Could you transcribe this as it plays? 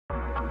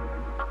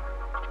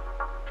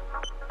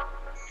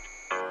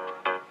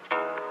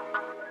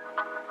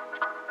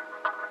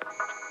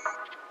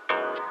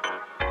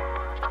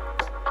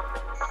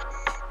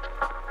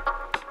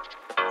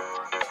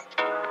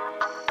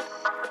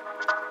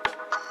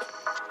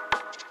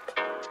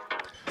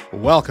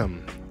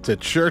Welcome to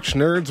Church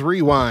Nerds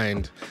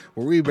Rewind,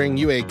 where we bring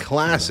you a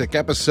classic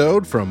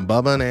episode from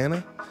Bubba and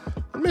Anna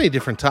on many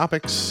different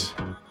topics.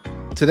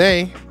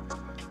 Today,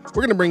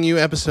 we're going to bring you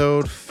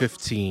episode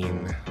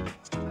 15,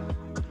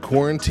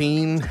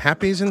 Quarantine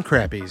Happies and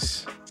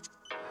Crappies.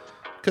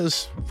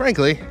 Because,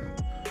 frankly,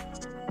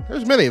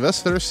 there's many of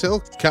us that are still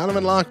kind of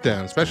in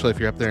lockdown, especially if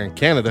you're up there in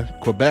Canada,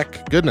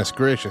 Quebec, goodness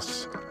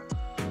gracious.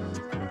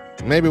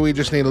 Maybe we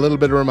just need a little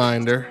bit of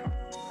reminder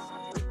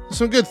of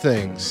some good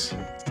things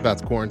about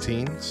the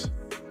quarantines,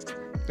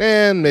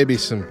 and maybe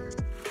some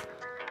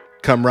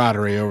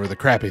camaraderie over the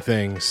crappy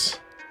things.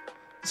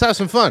 Let's have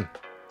some fun.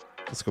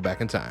 Let's go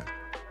back in time.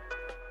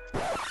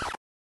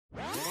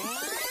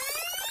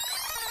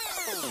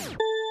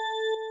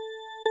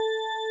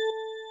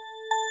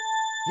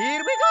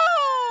 Here we go!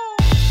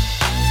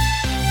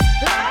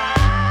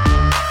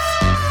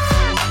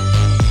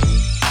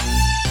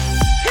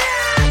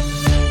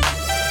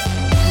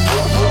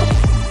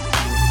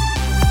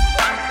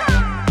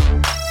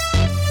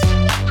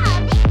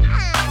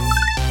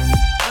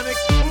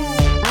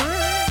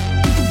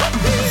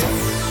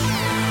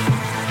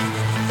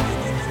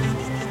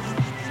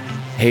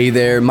 Hey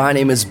there, my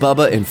name is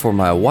Bubba, and for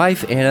my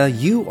wife, Anna,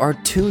 you are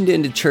tuned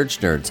into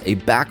Church Nerds, a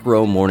back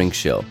row morning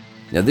show.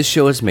 Now, this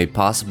show is made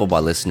possible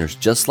by listeners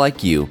just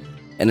like you,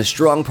 and a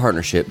strong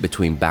partnership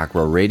between Back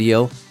Row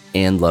Radio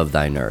and Love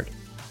Thy Nerd.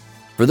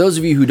 For those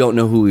of you who don't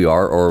know who we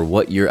are or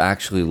what you're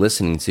actually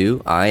listening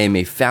to, I am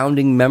a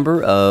founding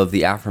member of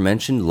the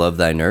aforementioned Love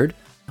Thy Nerd,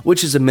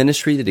 which is a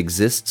ministry that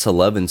exists to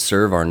love and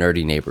serve our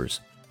nerdy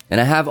neighbors.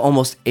 And I have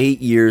almost 8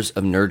 years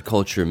of nerd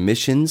culture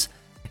missions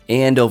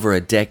and over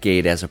a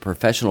decade as a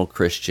professional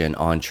Christian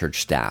on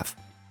church staff.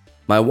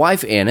 My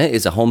wife, Anna,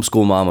 is a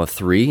homeschool mom of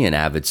 3 and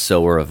avid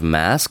sewer of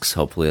masks.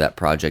 Hopefully that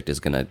project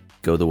is going to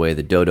go the way of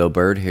the dodo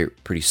bird here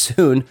pretty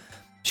soon.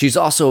 She's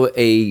also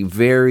a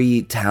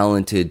very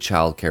talented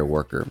childcare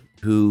worker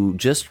who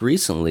just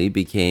recently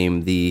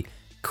became the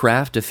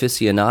craft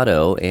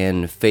aficionado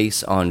and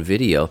face on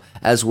video,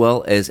 as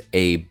well as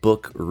a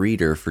book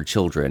reader for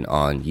children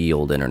on ye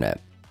olde internet.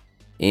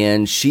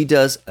 And she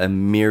does a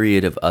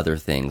myriad of other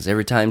things.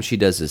 Every time she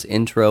does this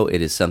intro,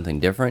 it is something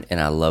different, and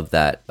I love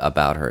that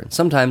about her. And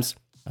sometimes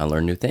I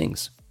learn new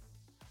things.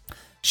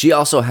 She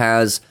also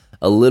has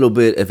a little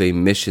bit of a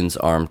missions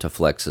arm to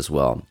flex as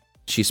well.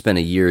 She spent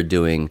a year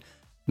doing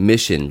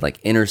mission,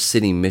 like inner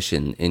city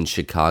mission in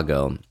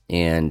Chicago,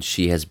 and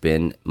she has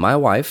been my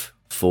wife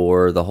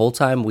for the whole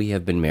time we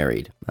have been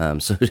married.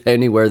 So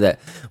anywhere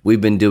that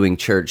we've been doing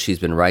church, she's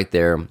been right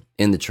there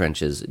in the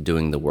trenches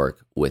doing the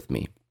work with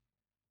me.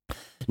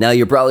 Now,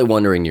 you're probably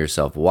wondering to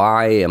yourself,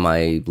 why am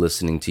I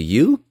listening to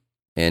you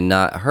and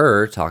not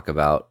her talk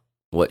about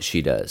what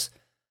she does?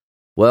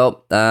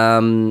 Well,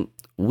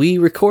 we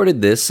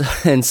recorded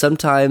this, and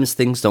sometimes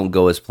things don't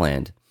go as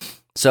planned.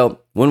 So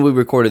when we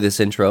recorded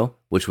this intro,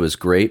 which was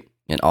great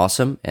and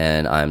awesome,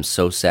 and I'm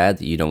so sad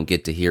that you don't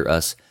get to hear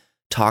us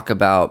talk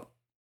about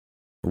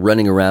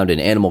running around in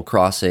Animal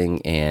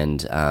Crossing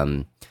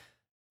and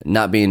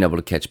not being able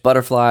to catch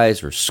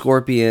butterflies or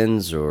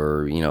scorpions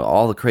or,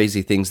 all the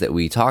crazy things that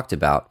we talked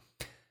about.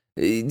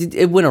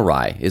 It went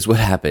awry is what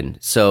happened.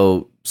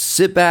 So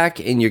sit back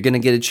and you're going to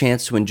get a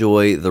chance to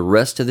enjoy the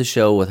rest of the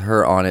show with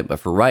her on it. But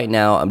for right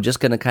now, I'm just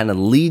going to kind of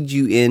lead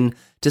you in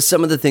to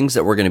some of the things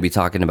that we're going to be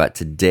talking about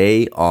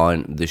today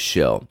on the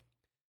show.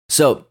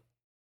 So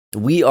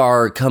we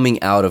are coming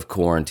out of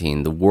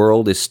quarantine. The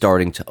world is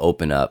starting to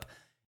open up.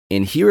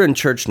 And here in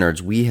Church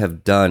Nerds, we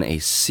have done a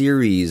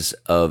series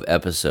of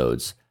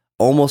episodes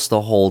almost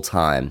the whole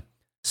time,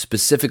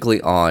 specifically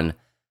on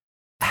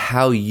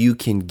how you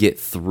can get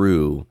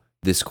through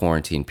this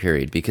quarantine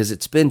period, because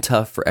it's been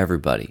tough for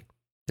everybody.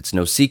 It's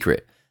no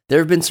secret. There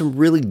have been some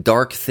really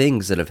dark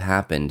things that have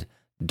happened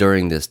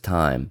during this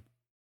time.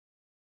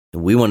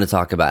 We want to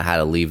talk about how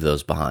to leave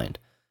those behind.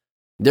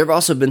 There have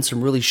also been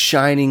some really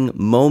shining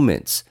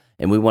moments,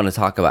 and we want to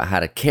talk about how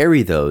to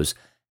carry those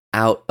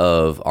out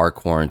of our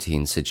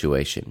quarantine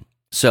situation.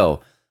 So,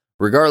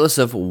 regardless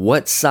of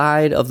what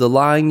side of the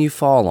line you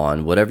fall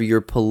on, whatever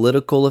your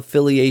political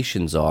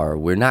affiliations are,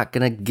 we're not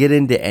going to get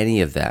into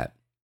any of that.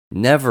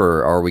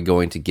 Never are we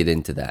going to get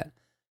into that.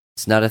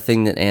 It's not a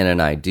thing that Anna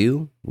and I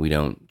do. We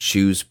don't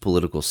choose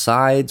political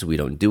sides. We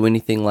don't do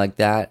anything like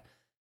that.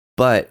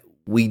 But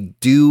we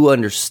do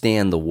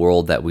understand the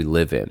world that we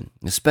live in,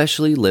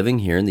 especially living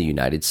here in the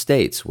United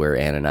States, where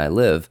Anna and I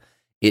live.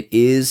 It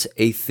is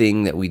a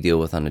thing that we deal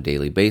with on a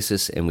daily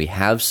basis, and we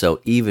have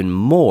so even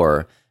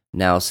more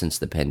now since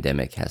the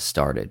pandemic has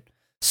started.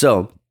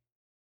 So,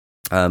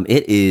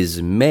 it is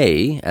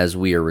May as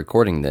we are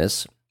recording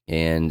this,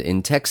 and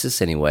in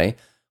Texas anyway,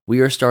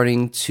 we are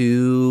starting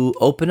to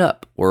open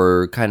up.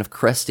 We're kind of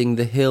cresting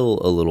the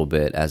hill a little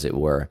bit, as it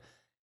were.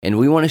 And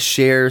we want to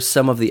share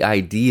some of the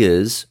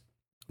ideas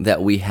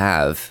that we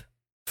have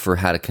for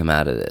how to come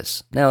out of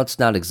this. Now, it's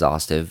not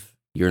exhaustive.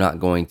 You're not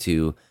going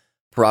to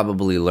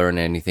probably learn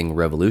anything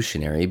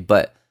revolutionary,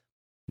 but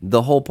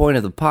the whole point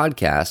of the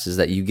podcast is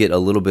that you get a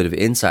little bit of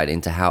insight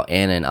into how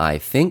Anna and I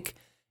think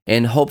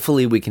And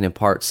hopefully we can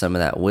impart some of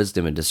that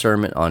wisdom and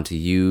discernment onto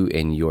you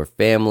and your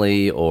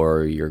family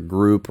or your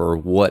group or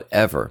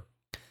whatever.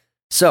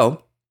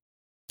 So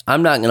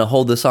I'm not going to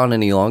hold this on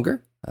any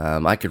longer.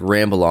 I could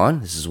ramble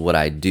on. This is what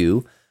I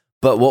do.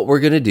 But what we're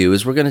going to do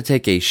is we're going to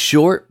take a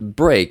short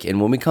break. And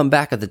when we come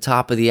back at the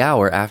top of the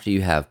hour, after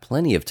you have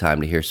plenty of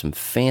time to hear some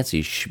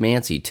fancy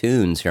schmancy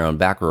tunes here on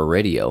Back Row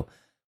Radio,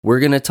 we're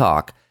going to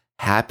talk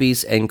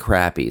happies and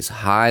crappies,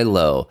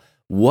 high-low.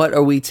 What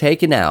are we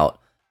taking out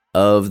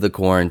of the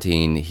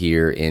quarantine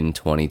here in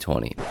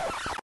 2020?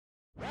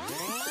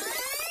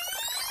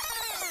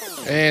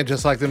 And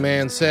just like the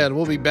man said,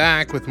 we'll be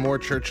back with more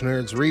Church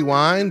Nerds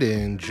Rewind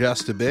in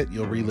just a bit.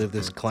 You'll relive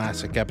this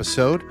classic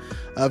episode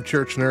of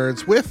Church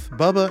Nerds with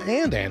Bubba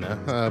and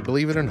Anna.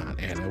 Believe it or not,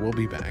 Anna will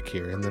be back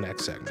here in the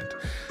next segment.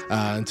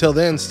 Until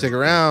then, stick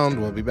around.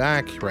 We'll be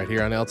back right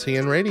here on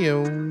LTN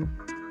Radio.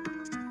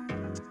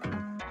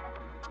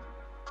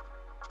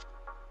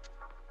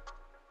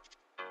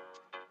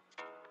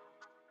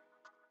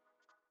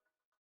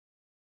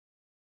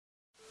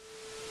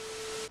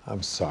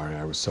 I'm sorry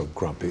I was so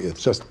grumpy.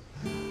 It's just,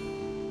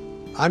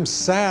 I'm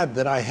sad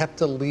that I had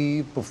to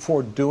leave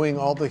before doing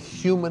all the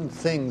human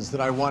things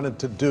that I wanted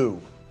to do.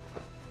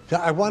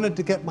 I wanted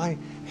to get my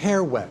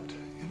hair wet.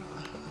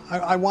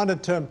 I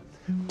wanted to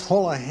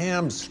pull a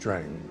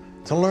hamstring,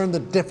 to learn the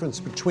difference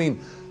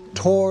between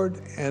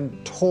toward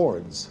and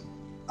towards.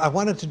 I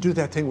wanted to do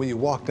that thing where you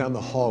walk down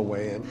the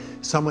hallway and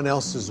someone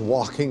else is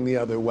walking the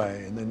other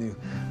way, and then you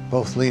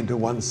both lean to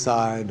one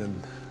side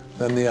and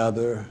then the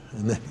other,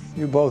 and then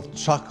you both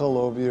chuckle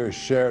over your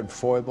shared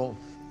foible.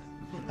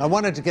 I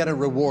wanted to get a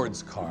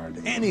rewards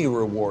card, any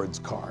rewards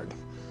card.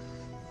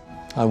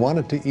 I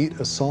wanted to eat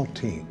a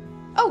saltine.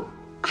 Oh,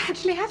 I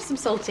actually have some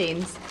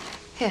saltines.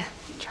 Here,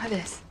 try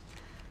this.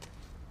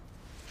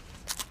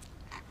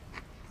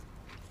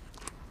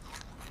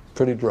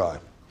 Pretty dry.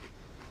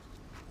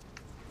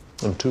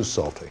 And too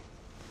salty.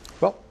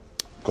 Well,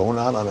 going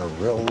out on a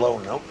real low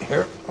note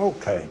here.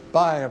 Okay,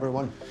 bye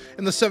everyone.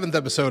 In the 7th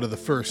episode of the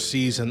first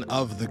season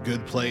of The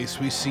Good Place,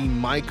 we see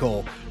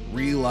Michael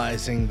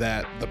realizing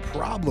that the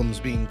problems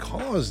being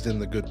caused in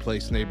the Good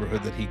Place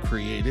neighborhood that he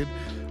created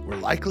were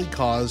likely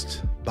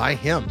caused by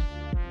him.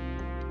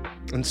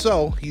 And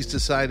so he's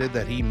decided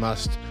that he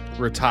must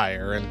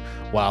retire. And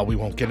while we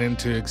won't get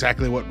into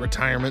exactly what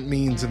retirement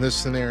means in this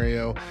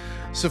scenario,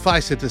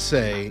 suffice it to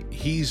say,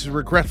 he's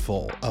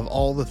regretful of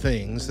all the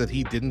things that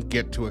he didn't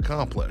get to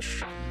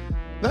accomplish.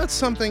 That's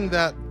something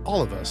that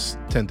all of us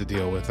tend to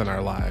deal with in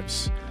our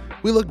lives.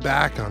 We look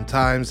back on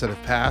times that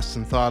have passed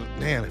and thought,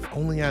 man, if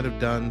only I'd have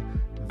done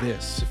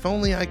this, if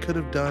only I could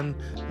have done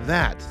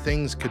that,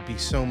 things could be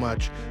so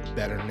much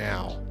better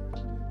now.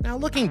 Now,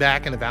 looking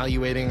back and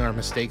evaluating our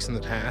mistakes in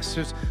the past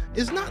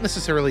is not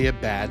necessarily a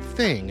bad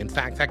thing. In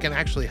fact, that can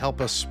actually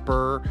help us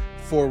spur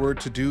forward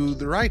to do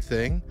the right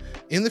thing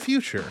in the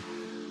future.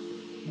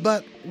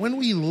 But when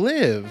we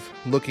live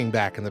looking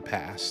back in the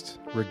past,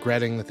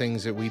 regretting the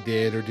things that we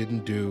did or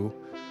didn't do,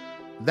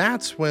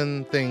 that's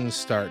when things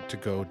start to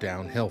go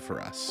downhill for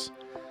us.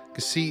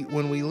 Because see,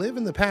 when we live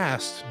in the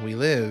past, we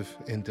live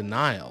in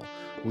denial,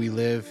 we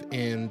live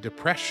in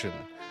depression,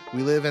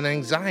 we live in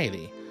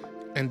anxiety.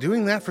 And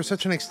doing that for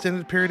such an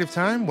extended period of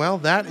time, well,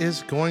 that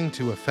is going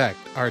to affect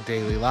our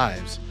daily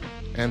lives.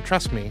 And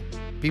trust me,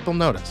 people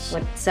notice.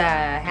 What's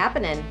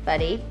happening,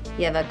 buddy?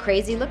 You have a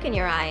crazy look in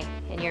your eye,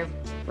 and you're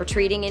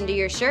retreating into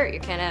your shirt.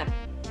 You're kind of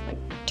like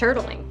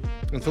turtling.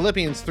 In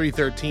Philippians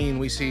 3:13,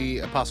 we see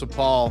Apostle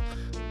Paul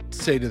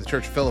say to the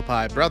church of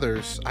Philippi,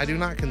 "Brothers, I do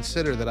not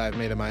consider that I have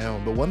made it my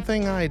own, but one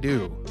thing I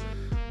do,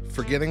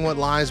 forgetting what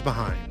lies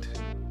behind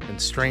and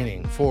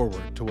straining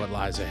forward to what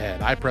lies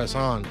ahead, I press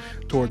on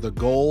toward the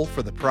goal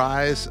for the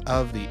prize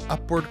of the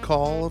upward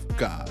call of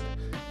God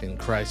in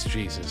Christ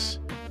Jesus."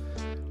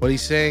 What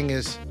he's saying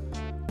is,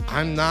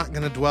 I'm not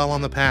going to dwell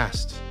on the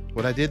past.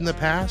 What I did in the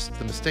past,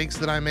 the mistakes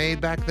that I made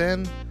back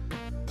then,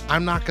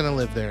 I'm not going to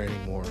live there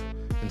anymore.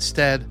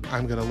 Instead,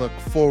 I'm going to look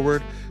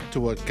forward to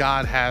what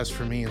God has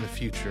for me in the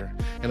future,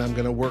 and I'm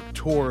going to work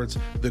towards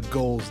the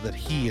goals that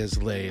He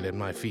has laid at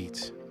my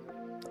feet.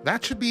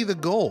 That should be the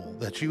goal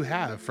that you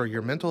have for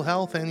your mental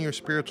health and your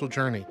spiritual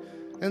journey.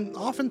 And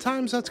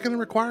oftentimes that's going to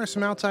require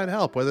some outside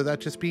help, whether that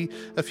just be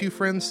a few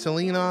friends to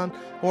lean on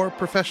or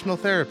professional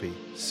therapy.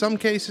 Some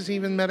cases,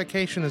 even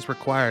medication is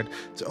required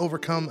to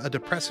overcome a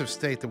depressive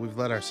state that we've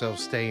let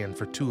ourselves stay in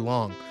for too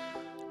long.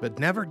 But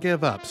never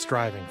give up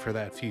striving for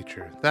that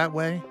future. That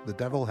way, the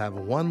devil will have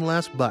one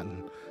less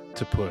button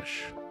to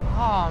push.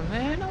 Oh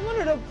man, I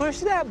wanted to push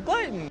that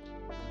button.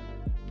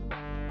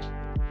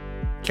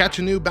 Catch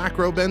a new Back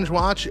Row Binge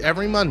Watch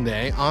every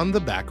Monday on the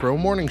Back Row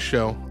Morning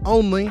Show,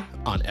 only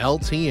on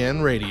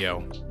LTN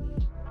Radio.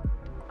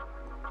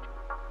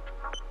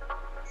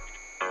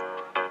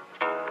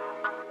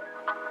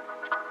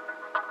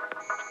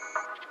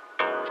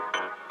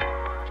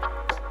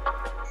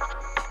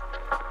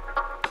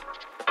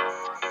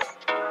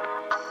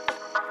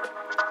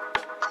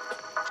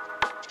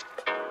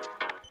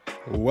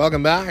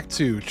 Welcome back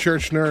to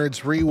Church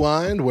Nerds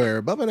Rewind,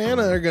 where Bubba and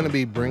Anna are going to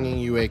be bringing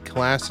you a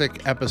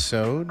classic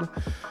episode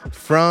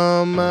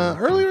from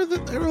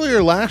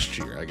earlier last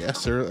year, I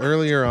guess, or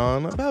earlier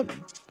on, I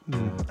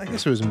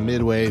guess it was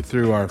midway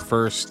through our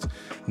first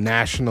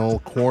national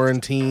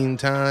quarantine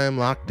time,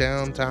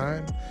 lockdown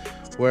time,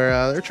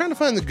 where they're trying to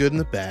find the good and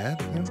the bad,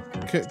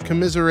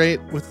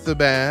 commiserate with the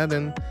bad,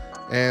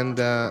 and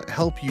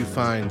help you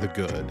find the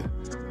good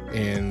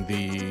in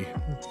the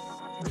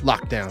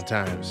lockdown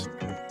times.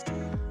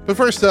 But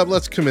first up,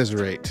 let's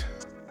commiserate.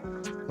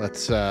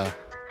 Let's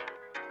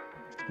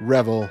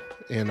revel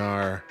in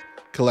our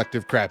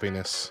collective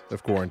crappiness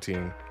of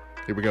quarantine.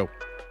 Here we go.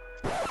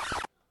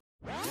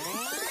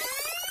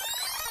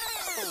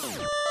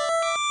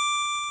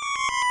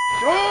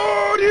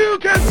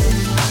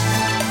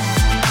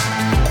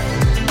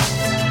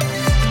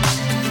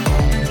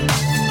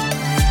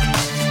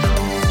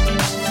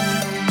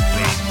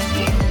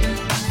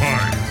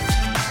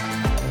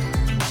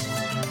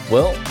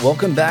 Well,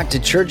 welcome back to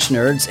Church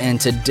Nerds,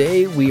 and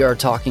today we are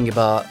talking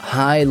about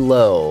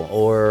high-low,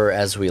 or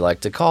as we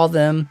like to call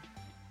them,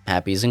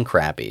 happies and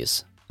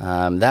crappies.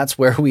 That's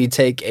where we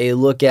take a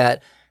look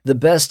at the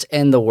best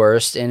and the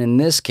worst, and in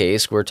this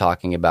case, we're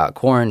talking about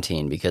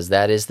quarantine, because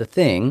that is the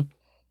thing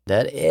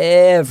that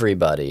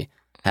everybody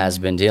has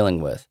been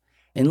dealing with.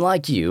 And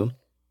like you,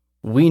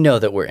 we know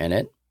that we're in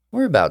it.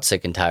 We're about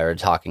sick and tired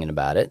of talking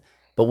about it.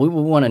 But what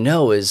we want to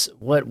know is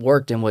what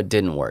worked and what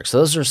didn't work. So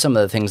those are some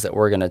of the things that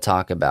we're going to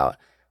talk about.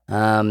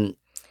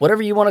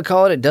 Whatever you want to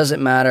call it, it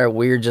doesn't matter.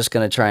 We're just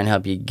going to try and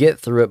help you get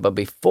through it. But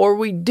before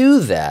we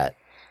do that...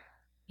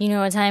 You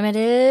know what time it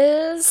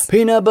is?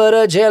 Peanut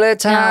butter jelly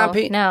time.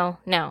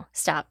 No,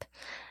 stop.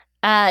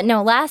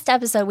 Last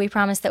episode we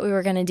promised that we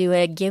were going to do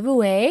a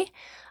giveaway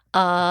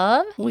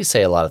of... We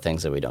say a lot of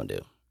things that we don't do.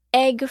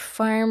 Egg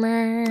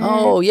Farmer.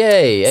 Oh,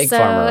 yay, Egg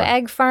Farmer. So,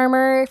 Egg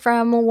Farmer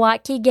from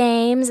Wacky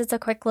Games. It's a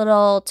quick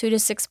little 2 to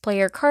 6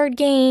 player card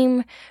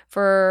game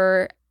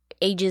for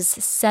ages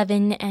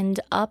 7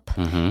 and up.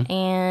 Mm-hmm.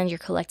 And you're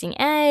collecting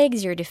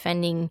eggs. You're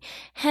defending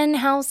hen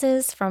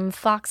houses from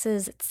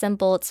foxes. It's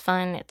simple. It's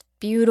fun. It's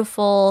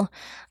beautiful.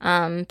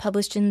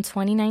 Published in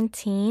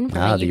 2019.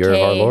 The year of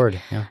our Lord.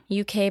 Yeah.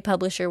 UK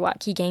publisher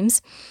Wacky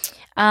Games.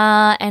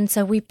 And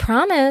so we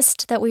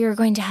promised that we were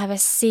going to have a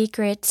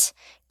secret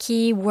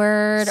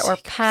keyword or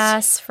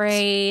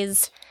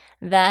passphrase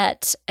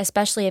that,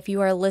 especially if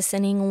you are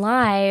listening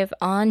live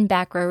on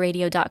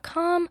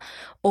backrowradio.com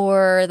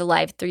or the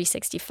Live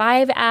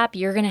 365 app,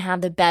 you're going to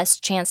have the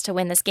best chance to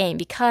win this game,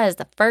 because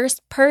the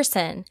first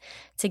person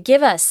to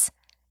give us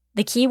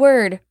the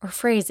keyword or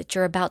phrase that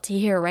you're about to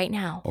hear right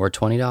now. Or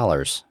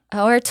 $20.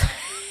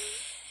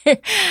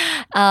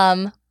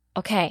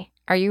 Okay.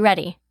 Are you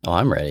ready? Oh,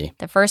 I'm ready.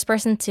 The first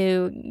person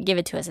to give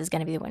it to us is going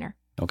to be the winner.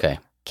 Okay.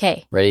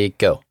 Okay. Ready,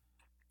 go.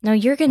 No,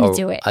 you're going to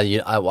do it.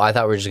 I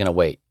thought we were just going to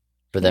wait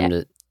for them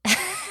to...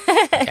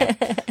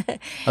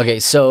 Okay,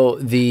 so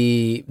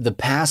the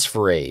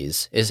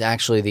passphrase is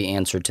actually the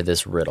answer to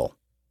this riddle.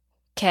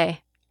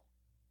 Okay.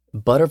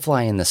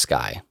 Butterfly in the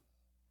sky.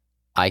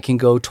 I can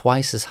go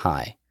twice as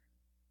high.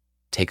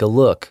 Take a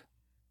look.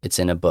 It's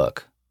in a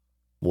book.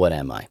 What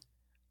am I?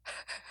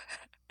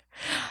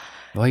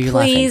 Why are you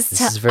laughing?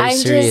 This is very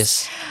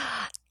serious.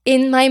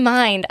 In my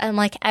mind, I'm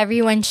like,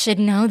 everyone should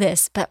know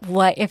this, but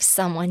what if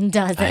someone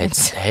doesn't?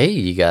 Hey,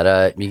 you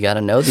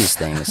gotta know these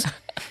things.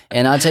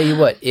 And I'll tell you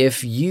what,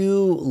 if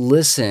you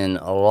listen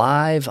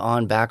live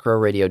on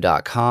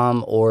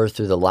backrowradio.com or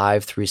through the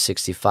Live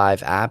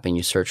 365 app and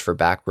you search for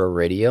Back Row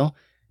Radio,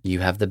 you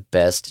have the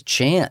best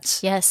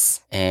chance.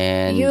 Yes.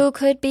 And you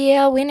could be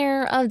a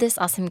winner of this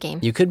awesome game.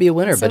 You could be a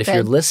winner, so but if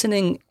you're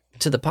listening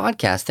to the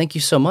podcast, thank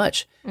you so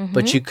much. Mm-hmm.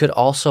 But you could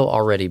also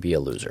already be a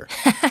loser.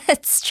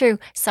 It's true.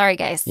 Sorry,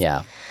 guys.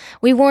 Yeah.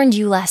 We warned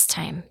you last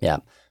time. Yeah.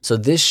 So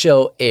this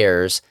show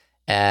airs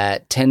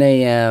at 10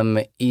 a.m.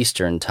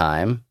 Eastern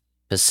Time,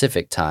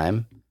 Pacific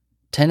Time,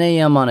 10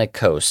 a.m. on a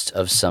coast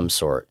of some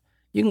sort.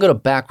 You can go to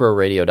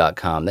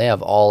backrowradio.com. They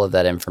have all of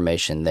that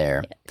information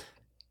there.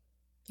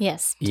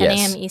 Yes, 10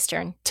 a.m.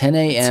 Eastern. 10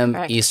 a.m.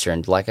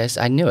 Eastern. Like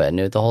I knew it. I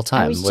knew it the whole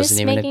time. I was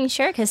just making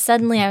sure, because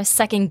suddenly I was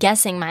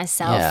second-guessing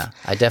myself. Yeah,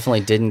 I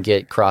definitely didn't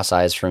get cross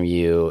eyes from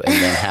you and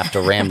then have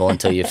to ramble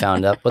until you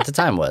found out what the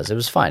time was. It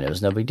was fine. It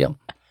was no big deal.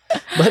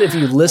 But if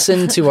you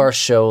listen to our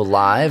show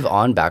live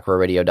on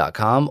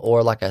backrowradio.com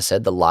or, like I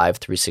said, the Live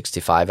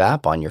 365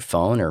 app on your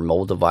phone or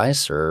mobile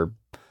device or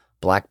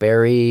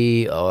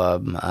BlackBerry.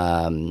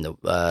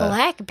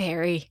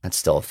 BlackBerry. That's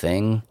still a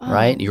thing,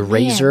 right? Your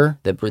Razor.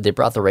 They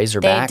brought the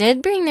Razor back. They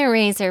did bring their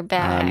Razor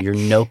back. Your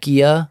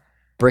Nokia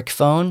brick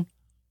phone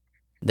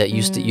that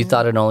you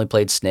thought it only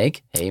played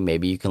Snake. Hey,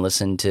 maybe you can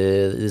listen to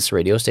this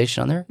radio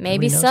station on there.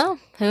 Maybe so.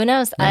 Who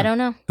knows? Yeah. I don't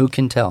know. Who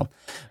can tell?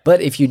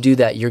 But if you do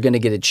that, you're going to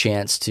get a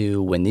chance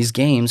to win these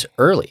games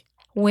early.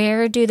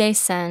 Where do they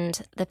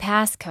send the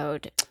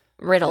passcode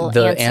riddle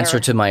The answer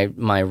to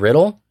my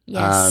riddle?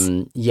 Yes.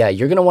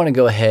 You're going to want to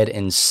go ahead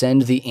and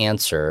send the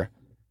answer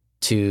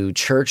to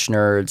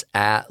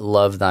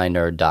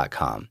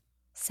churchnerds@lovethynerd.com.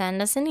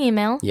 Send us an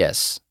email.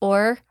 Yes.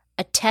 Or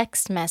a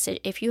text message.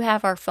 If you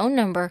have our phone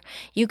number,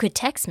 you could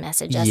text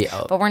message us,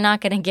 Yeah. but we're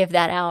not going to give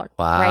that out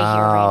Wow, right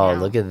here, right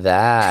now. look at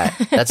that.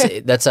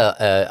 That's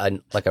a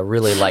like a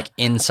really like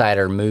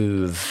insider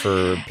move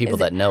for people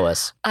that know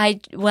us.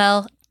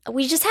 Well,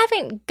 we just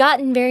haven't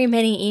gotten very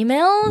many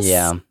emails.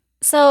 Yeah.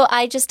 So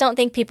I just don't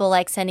think people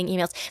like sending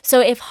emails. So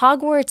if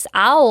Hogwarts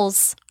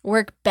Owls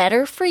work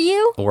better for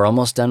you, We're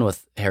almost done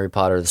with Harry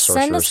Potter the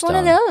Sorcerer's send us Stone.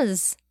 one of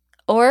those.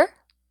 Or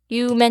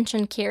you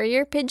mentioned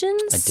carrier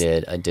pigeons.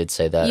 I did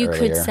say that You earlier.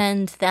 could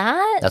send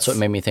that. That's what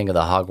made me think of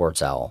the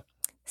Hogwarts owl.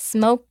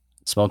 Smoke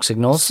Smoke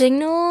signals.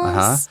 signals.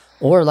 Uh-huh.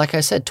 Or like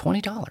I said,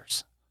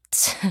 $20.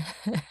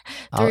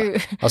 Through.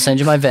 I'll send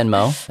you my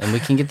Venmo and we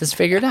can get this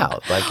figured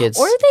out. Like it's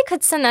Or they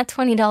could send that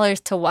 $20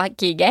 to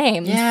Wacky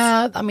Games.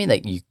 Yeah, I mean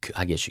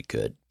I guess you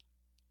could.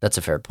 That's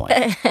a fair point.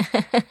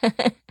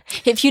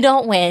 If you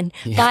don't win,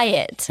 Yeah. buy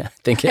it. I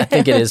think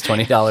it is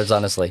 $20,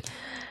 honestly.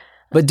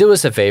 But do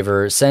us a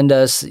favor, send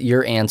us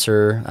your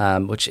answer,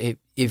 which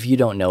if you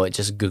don't know it,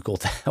 just Google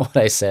what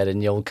I said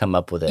and you'll come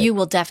up with it. You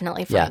will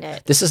definitely find Yeah,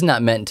 it. this is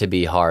not meant to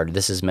be hard.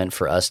 This is meant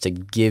for us to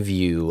give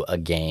you a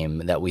game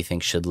that we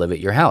think should live at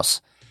your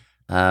house.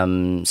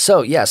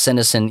 So yeah, send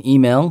us an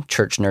email,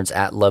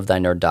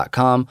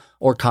 churchnerds@lovethynerd.com,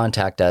 or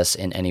contact us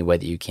in any way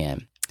that you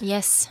can.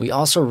 Yes. We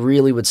also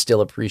really would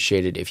still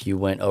appreciate it if you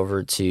went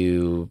over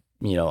to,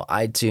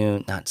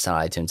 iTunes, it's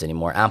not iTunes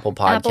anymore, Apple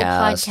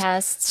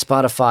Podcasts,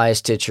 Spotify,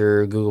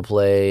 Stitcher, Google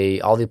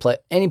Play,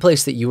 any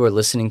place that you are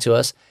listening to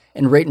us,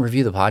 and rate and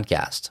review the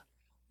podcast.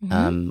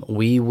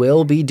 We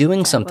will be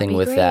doing something Would be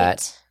with great.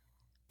 that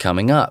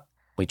coming up.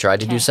 We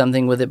tried to do Okay.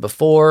 something with it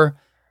before.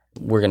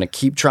 We're going to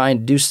keep trying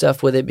to do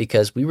stuff with it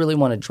because we really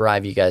want to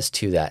drive you guys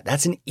to that.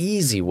 That's an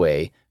easy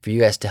way for you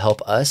guys to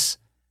help us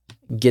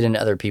get in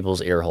other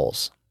people's ear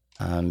holes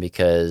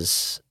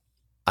because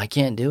I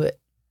can't do it.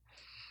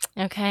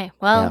 Okay.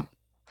 Well, Yeah.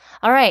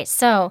 all right.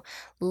 So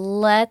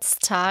let's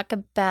talk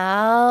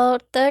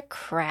about the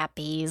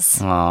crappies.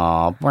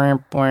 Aw.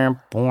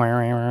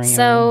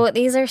 So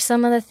these are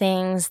some of the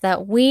things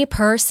that we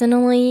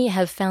personally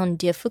have found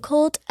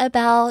difficult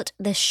about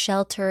the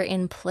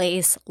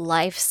shelter-in-place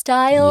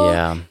lifestyle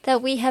Yeah.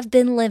 that we have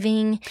been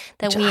living,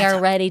 that we are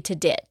ready to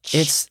ditch.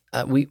 It's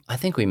I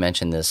think we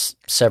mentioned this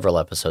several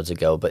episodes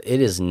ago, but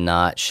it is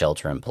not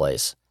shelter in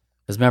place.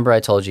 Because remember I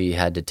told you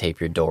had to tape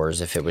your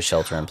doors if it was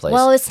shelter in place.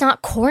 Well, it's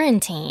not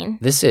quarantine.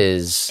 This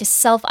is It's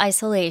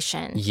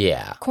self-isolation.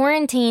 yeah.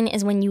 Quarantine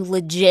is when you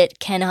legit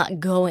cannot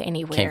go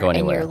anywhere. Can't go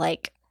anywhere. And you're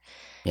like,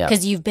 Yeah.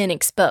 because you've been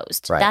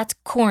exposed. Right. That's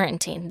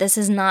quarantine. This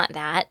is not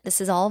that. This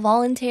is all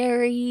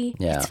voluntary.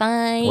 Yeah. It's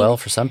fine. Well,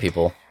 for some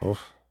people. Oof.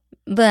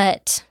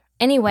 But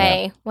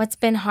anyway, what's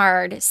been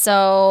hard?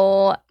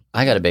 So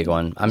I got a big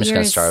one. I'm just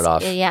going to yours- start it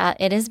off. Yeah,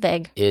 it is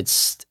big. It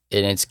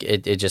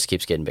just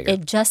keeps getting bigger.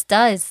 It just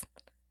does.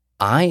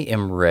 I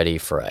am ready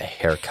for a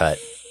haircut.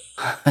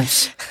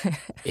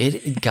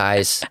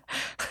 Guys,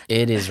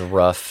 it is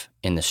rough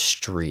in the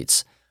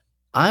streets.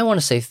 I want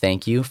to say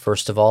thank you,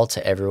 first of all,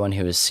 to everyone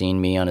who has seen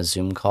me on a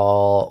Zoom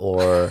call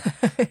or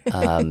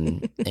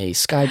a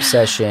Skype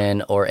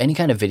session or any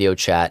kind of video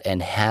chat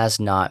and has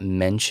not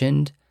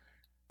mentioned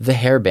the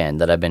hairband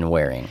that I've been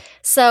wearing.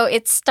 So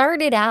it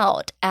started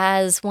out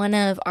as one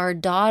of our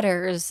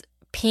daughter's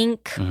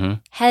pink Mm-hmm.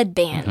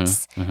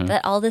 headbands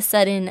that all of a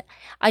sudden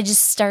I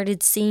just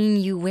started seeing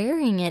you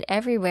wearing it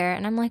everywhere.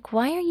 And I'm like,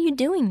 why are you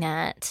doing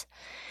that?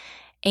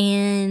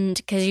 And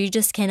because you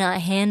just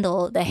cannot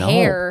handle the No.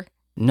 hair.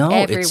 No,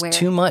 everywhere. it's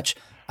too much.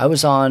 I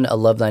was on a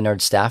Love Thy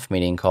Nerd staff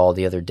meeting call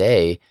the other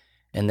day,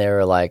 and they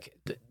were like,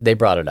 they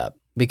brought it up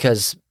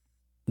because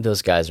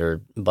those guys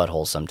are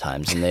buttholes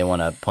sometimes, and they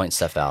want to point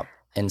stuff out.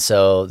 And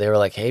so they were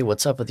like, hey,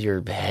 what's up with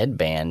your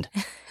headband?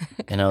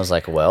 And I was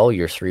like, well,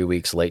 you're 3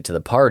 weeks late to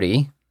the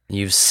party.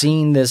 You've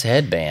seen this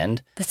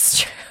headband. That's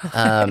true.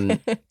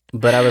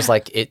 But I was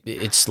like,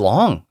 it's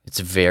long. It's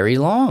very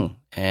long.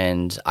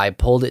 And I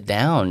pulled it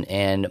down,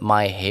 and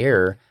my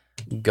hair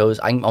goes,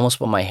 I almost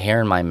put my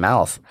hair in my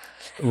mouth,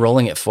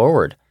 rolling it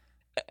forward.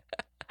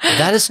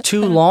 That is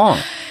too long.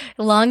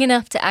 Long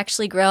enough to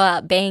actually grow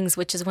out bangs,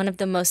 which is one of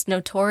the most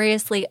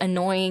notoriously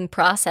annoying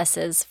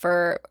processes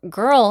for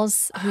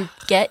girls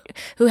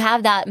who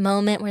have that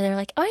moment where they're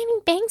like, oh, I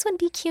think bangs would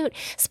be cute.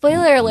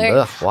 Spoiler alert.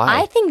 Ugh,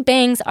 why? I think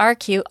bangs are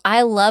cute.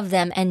 I love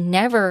them and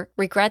never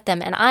regret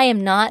them. And I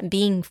am not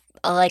being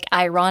like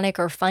ironic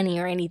or funny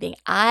or anything.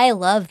 I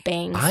love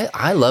bangs.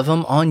 I love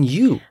them on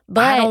you. I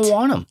But- don't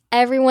want them.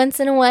 Every once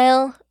in a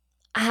while,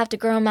 I have to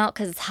grow them out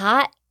because it's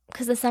hot,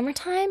 because the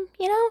summertime,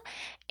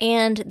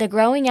 and the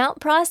growing out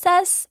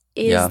process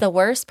is Yeah. the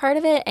worst part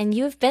of it. And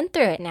you've been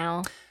through it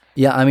now.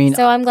 Yeah, I mean,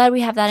 So I'm glad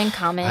we have that in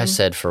common. I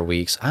said for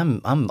weeks,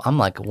 I'm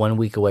like 1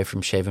 week away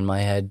from shaving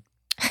my head.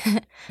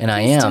 And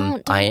I Please am.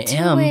 don't I do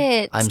am.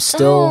 it. I'm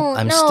still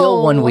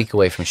No. 1 week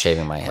away from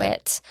shaving my head.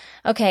 Quit.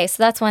 Okay,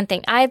 so that's one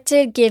thing. I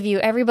did give you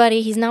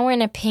everybody. He's not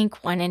wearing a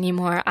pink one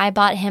anymore. I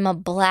bought him a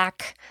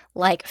black,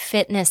 like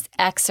fitness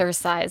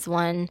exercise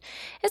one.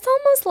 It's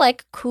almost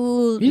like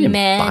cool You didn't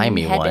men. buy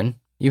me head- one.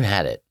 You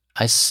had it.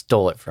 I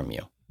stole it from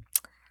you.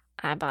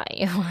 I bought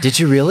you one. Did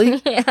you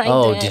really? Yeah,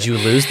 I did you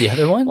lose the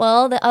other one?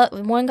 Well, the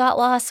one got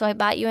lost, so I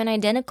bought you an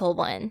identical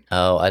one.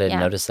 Oh, I didn't Yeah.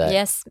 notice that.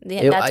 Yes,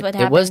 that's what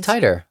happened. It was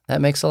tighter.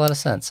 That makes a lot of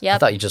sense. I Yep.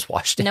 thought you just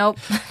washed it. Nope.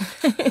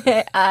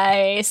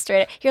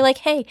 You're like,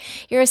 hey,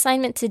 your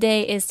assignment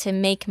today is to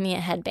make me a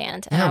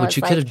headband. And Yeah, I which was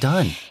you like, could have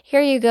done.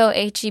 Here you go,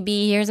 HEB.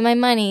 Here's my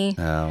money.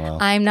 Oh, well.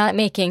 I'm not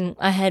making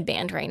a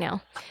headband right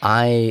now.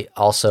 I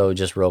also,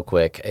 just real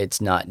quick,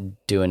 it's not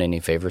doing any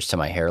favors to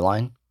my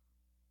hairline.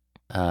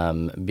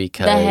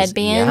 Because The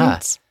headband? Yeah,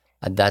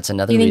 that's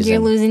another You think reason.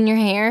 you're losing your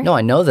hair? No,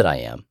 I know that I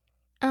am.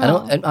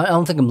 Oh. I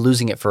don't think I'm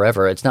losing it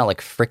forever. It's not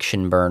like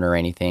friction burn or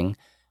anything,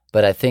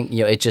 but I think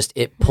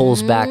it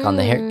pulls back on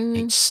the hair.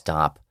 Hey,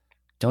 stop!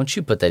 Don't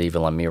you put that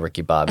evil on me,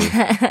 Ricky Bobby.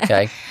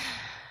 Okay.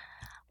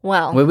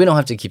 Well, We don't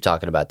have to keep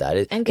talking about that.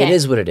 It Okay.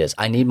 is what it is.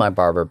 I need my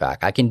barber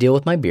back. I can deal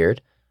with my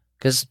beard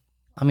because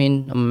I'm a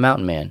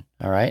mountain man.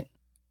 All right.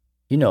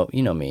 You know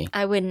me.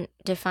 I wouldn't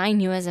define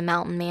you as a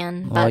mountain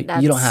man, Well, but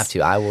that's... you don't have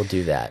to. I will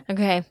do that.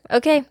 Okay,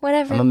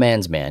 whatever. I'm a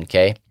man's man,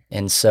 okay?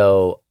 And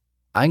so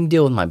I can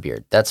deal with my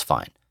beard. That's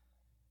fine.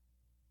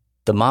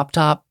 The mop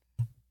top,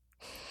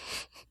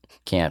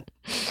 can't.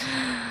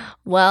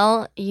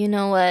 Well, you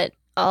know what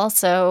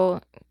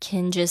also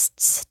can just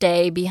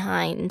stay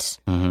behind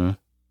Mm-hmm.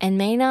 and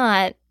may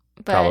not,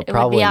 but it would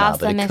Probably be not,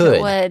 but awesome it if could.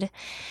 it would,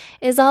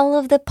 is all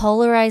of the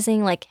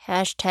polarizing, like,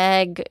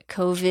 hashtag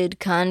COVID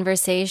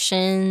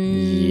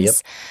conversations. Yep.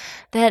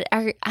 That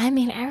are,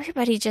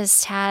 everybody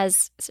just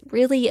has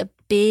really a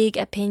big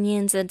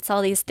opinions. It's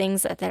all these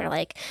things that are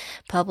like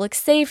public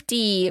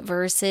safety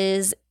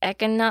versus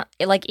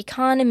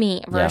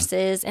economy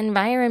versus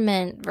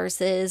environment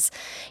versus,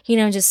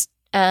 just,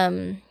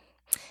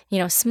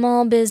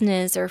 small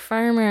business or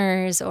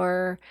farmers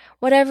or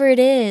whatever it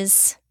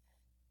is.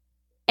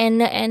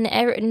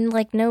 And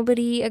like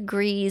nobody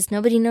agrees.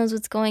 Nobody knows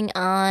what's going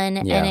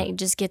on, Yeah. and it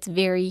just gets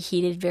very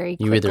heated very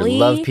quickly. You either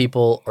love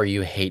people or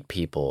you hate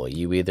people.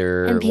 You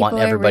either And people want are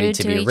everybody rude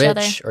to to be each rich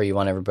other. or you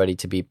want everybody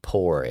to be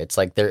poor. It's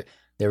like there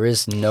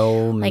is no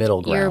Like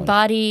middle ground. your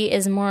body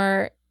is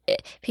more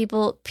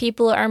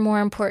people are more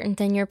important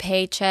than your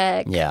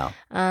paycheck. Yeah.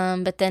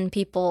 But then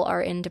people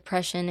are in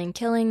depression and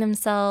killing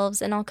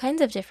themselves and all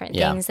kinds of different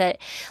Yeah. things that,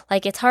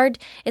 like, it's hard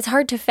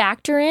to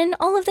factor in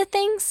all of the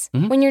things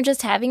Mhm. when you're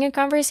just having a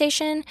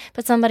conversation,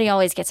 but somebody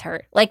always gets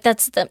hurt. Like,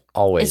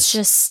 Always. it's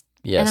just,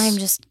 Yes. and I'm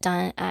just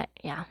done.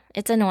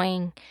 It's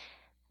annoying.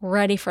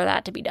 Ready for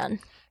that to be done.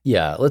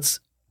 Yeah,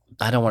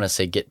 I don't want to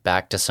say get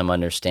back to some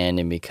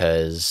understanding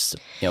because,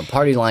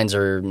 party lines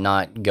are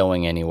not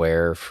going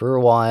anywhere for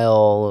a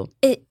while.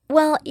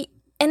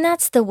 And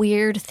that's the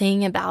weird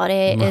thing about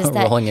it is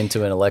that rolling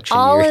into an election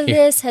all year of here.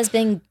 this has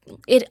been,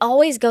 it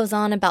always goes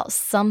on about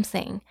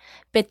something,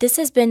 but this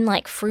has been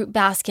like fruit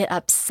basket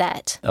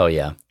upset Oh,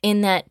 yeah.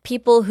 in that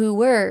people who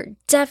were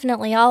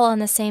definitely all on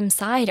the same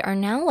side are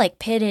now like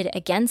pitted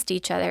against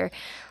each other.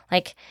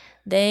 Like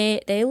they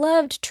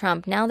loved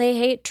Trump, now they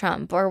hate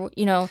Trump, or,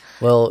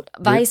 Well,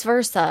 vice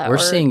versa. we're or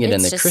seeing it in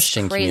it's the just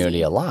Christian crazy.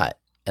 community a lot.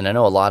 And I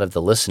know a lot of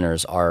the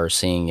listeners are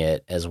seeing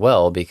it as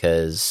well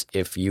because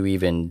if you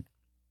even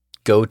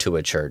go to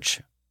a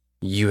church,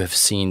 you have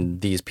seen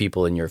these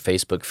people in your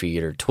Facebook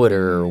feed or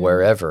Twitter or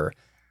wherever.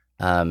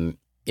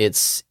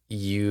 It's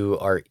you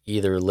are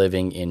either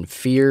living in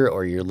fear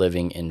or you're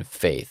living in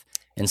faith.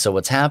 And so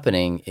what's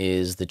happening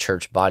is the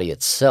church body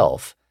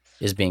itself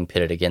is being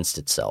pitted against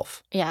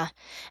itself. Yeah.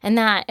 And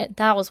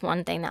that was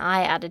one thing that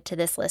I added to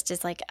this list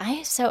is like, I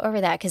am so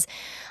over that because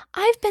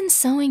I've been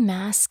sewing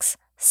masks,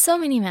 so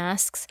many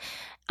masks.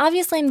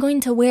 Obviously, I'm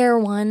going to wear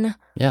one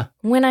Yeah.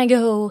 when I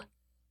go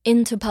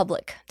into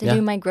public to Yeah.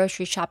 do my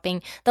grocery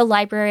shopping. The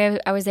library,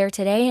 I was there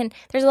today, and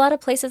there's a lot of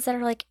places that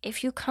are like,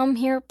 if you come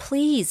here,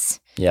 please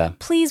Yeah.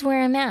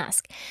 wear a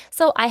mask.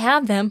 So I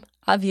have them,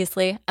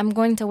 obviously. I'm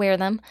going to wear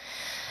them.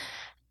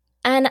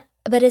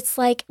 But it's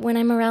like when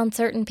I'm around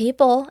certain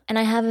people and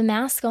I have a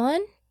mask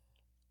on,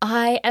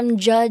 I am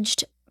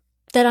judged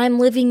that I'm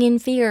living in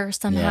fear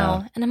somehow.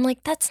 Yeah. And I'm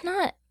like, that's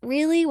not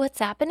really what's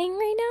happening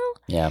right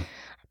now. Yeah.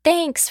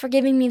 Thanks for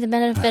giving me the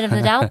benefit of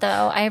the doubt,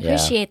 though. I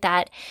appreciate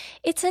that.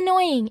 It's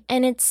annoying,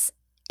 and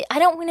I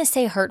don't want to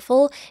say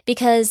hurtful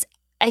because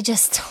I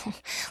just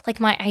like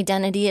my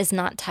identity is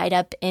not tied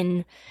up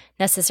in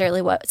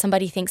necessarily what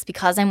somebody thinks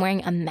because I'm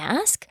wearing a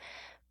mask,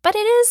 but it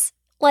is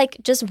like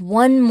just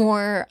one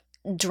more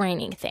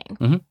draining thing,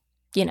 Mhm.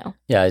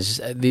 Yeah, It's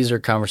just, these are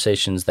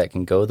conversations that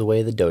can go the way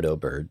of the dodo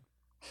bird,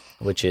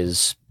 which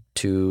is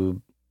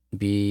to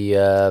be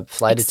a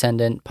flight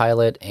attendant,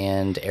 pilot,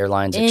 and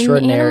airlines In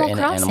extraordinaire Animal in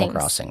Animal Crossings.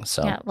 Crossing.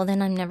 So, Yeah, well,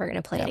 then I'm never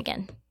going to play it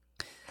again.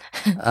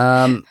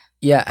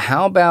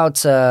 how about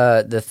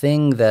the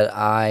thing that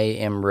I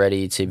am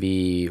ready to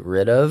be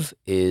rid of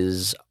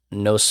is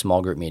no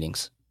small group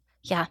meetings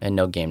Yeah, and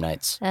no game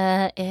nights.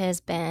 it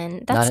has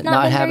been, that's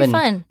not been having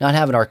very fun. Not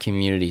having our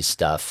community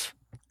stuff.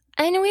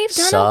 I know we've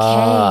done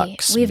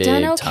Sucks okay. We've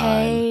done big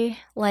okay.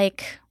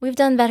 Like, we've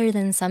done better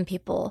than some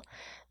people.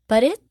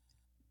 But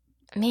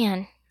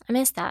man, I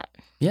miss that.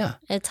 Yeah.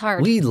 It's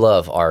hard. We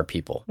love our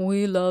people.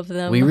 We love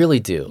them. We really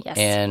do. Yes.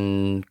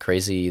 And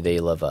crazy, they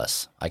love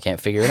us. I can't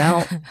figure it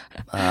out.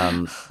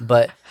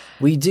 But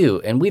we do.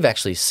 And we've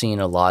actually seen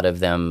a lot of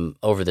them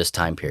over this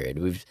time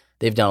period.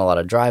 They've done a lot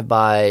of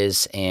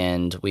drive-bys,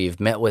 and we've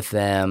met with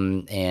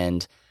them.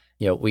 And,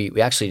 we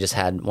actually just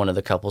had one of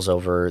the couples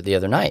over the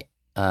other night,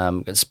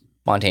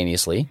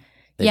 spontaneously.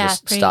 They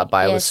just stopped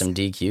by with some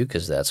DQ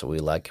because that's what we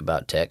like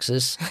about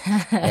Texas.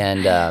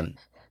 And,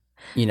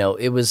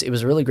 it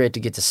was really great to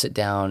get to sit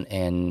down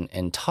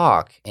and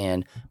talk.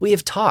 And we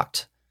have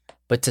talked,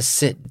 but to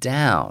sit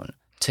down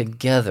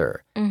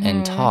together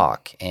and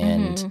talk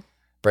and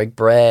break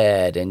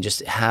bread and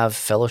just have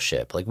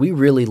fellowship. Like, we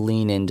really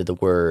lean into the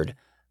word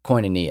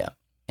koinonia.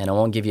 And I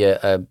won't give you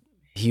a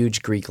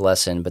huge Greek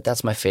lesson, but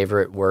that's my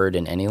favorite word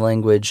in any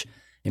language.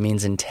 It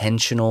means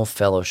intentional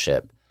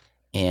fellowship.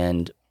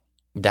 And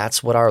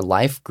that's what our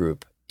life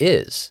group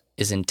is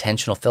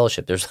intentional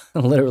fellowship. There's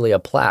literally a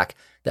plaque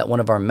that one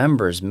of our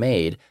members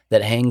made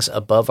that hangs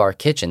above our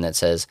kitchen that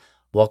says,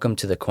 "Welcome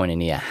to the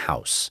Koinonia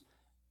house."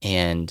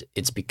 And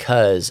it's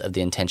because of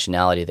the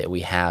intentionality that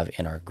we have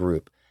in our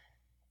group.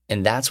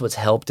 And that's what's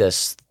helped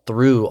us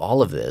through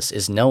all of this,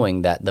 is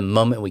knowing that the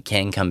moment we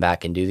can come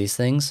back and do these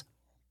things,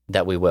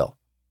 that we will.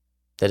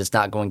 That it's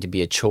not going to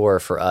be a chore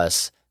for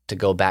us to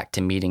go back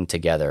to meeting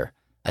together.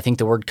 I think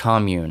the word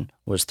commune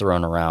was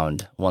thrown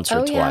around once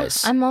or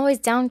twice. I'm always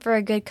down for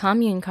a good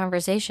commune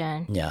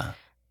conversation. Yeah.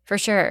 For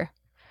sure.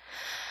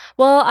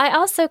 Well, I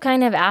also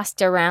kind of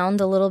asked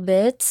around a little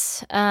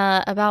bit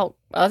about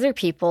other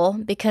people,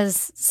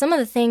 because some of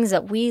the things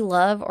that we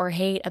love or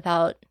hate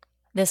about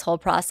this whole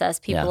process,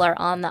 people are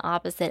on the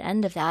opposite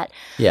end of that.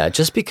 Yeah,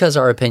 just because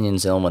our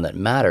opinion's the only one that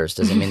matters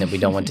doesn't mean that we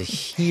don't want to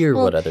hear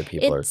what other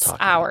people are talking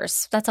about. It's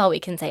ours. That's all we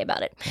can say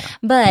about it. Yeah.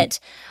 But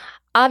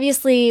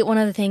obviously, one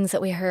of the things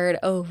that we heard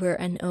over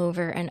and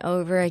over and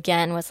over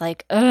again was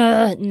like,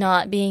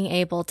 not being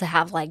able to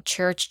have like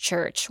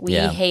church. We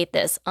hate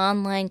this.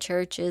 Online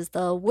church is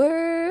the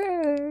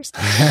worst.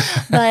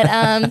 But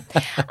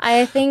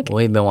I think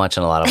we've been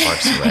watching a lot of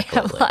Parks and Rec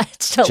lately.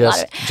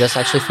 Just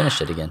actually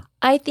finished it again.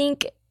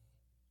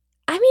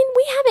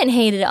 We haven't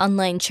hated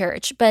online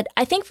church, but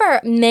I think for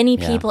many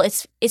people,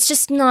 it's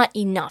just not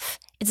enough.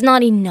 It's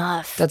not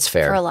enough. That's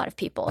fair. For a lot of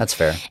people. That's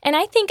fair. And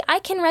I think I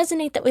can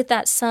resonate with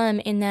that some,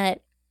 in that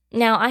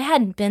now I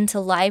hadn't been to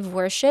live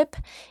worship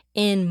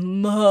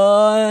in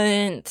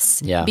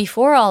months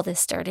before all this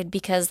started,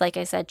 because, like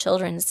I said,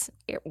 children's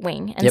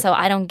wing. And so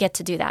I don't get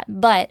to do that.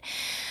 But,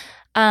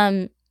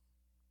 man,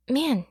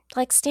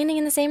 like standing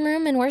in the same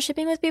room and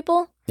worshiping with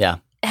people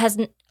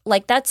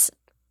that's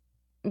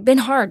been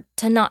hard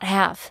to not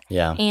have.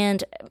 Yeah.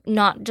 And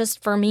not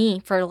just for me,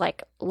 for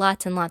like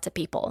lots and lots of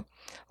people.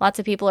 Lots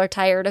of people are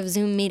tired of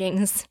Zoom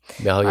meetings.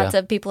 Lots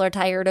of people are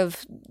tired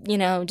of,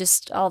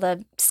 just all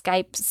the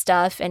Skype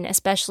stuff, and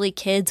especially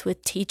kids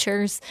with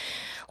teachers.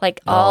 Like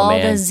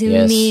the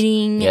Zoom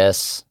meeting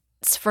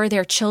for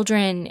their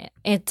children,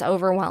 it's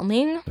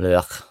overwhelming.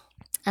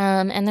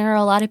 And there are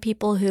a lot of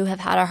people who have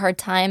had a hard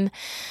time.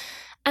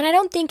 And I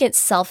don't think it's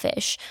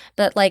selfish,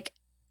 but like,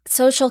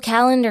 social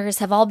calendars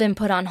have all been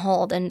put on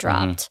hold and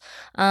dropped.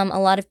 A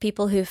lot of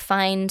people who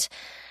find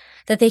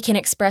that they can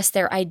express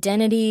their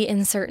identity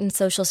in certain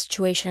social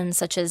situations,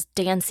 such as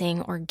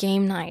dancing or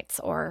game nights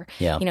or,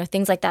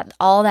 things like that.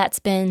 All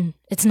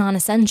it's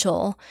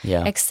non-essential,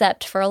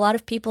 except for a lot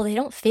of people, they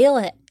don't feel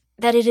it,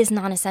 that it is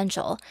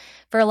non-essential.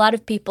 For a lot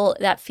of people,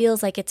 that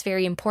feels like it's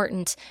very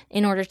important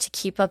in order to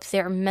keep up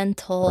their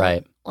mental,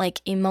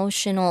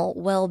 emotional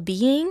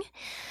well-being.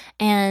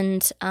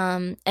 And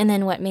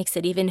then what makes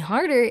it even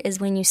harder is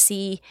when you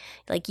see,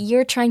 like,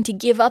 you're trying to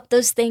give up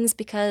those things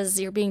because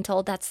you're being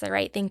told that's the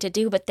right thing to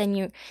do, but then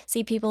you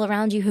see people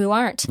around you who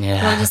aren't. Who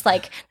are just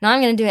like, no,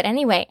 I'm going to do it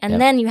anyway. And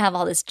then you have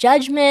all this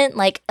judgment,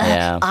 like,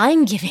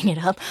 I'm giving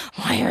it up.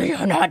 Why are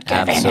you not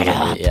giving it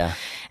up? Yeah.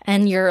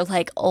 And your,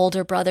 like,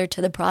 older brother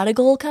to the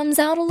prodigal comes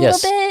out a little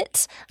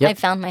bit. Yep. I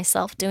found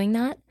myself doing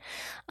that.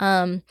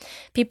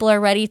 People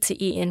are ready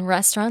to eat in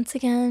restaurants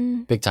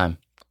again. Big time.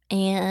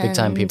 Big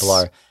time people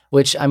are.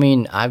 Which, I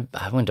mean, I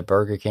went to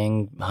Burger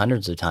King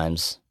hundreds of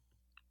times.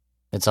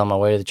 It's on my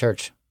way to the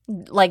church.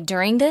 Like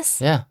during this?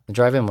 Yeah, the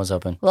drive-in was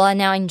open. Well,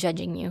 now I'm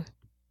judging you.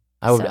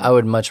 I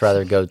would much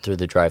rather go through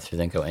the drive-thru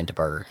than go into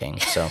Burger King.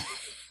 So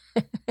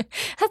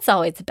that's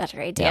always a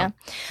better idea.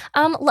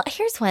 Yeah.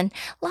 Here's one.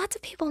 Lots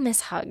of people miss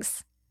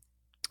hugs.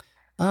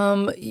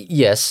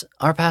 Yes,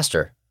 our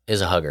pastor is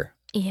a hugger.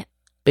 Yeah.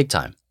 Big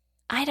time.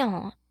 I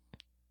don't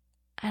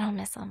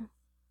miss them.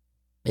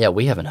 Yeah,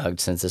 we haven't hugged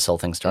since this whole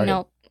thing started.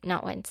 Nope.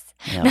 Not once.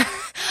 No.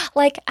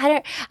 Like,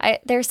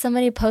 there's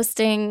somebody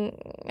posting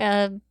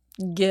a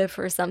GIF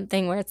or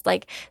something where it's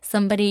like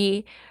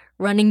somebody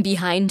running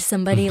behind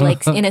somebody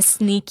like in a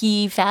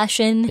sneaky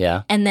fashion.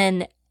 Yeah. And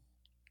then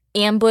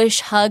ambush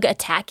hug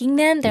attacking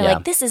them. They're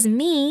like, this is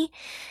me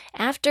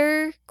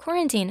after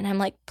quarantine. And I'm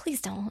like,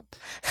 please don't.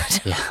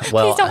 Yeah,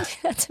 well, please don't do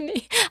that to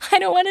me. I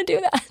don't want to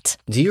do that.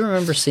 Do you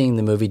remember seeing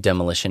the movie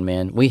Demolition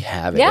Man? We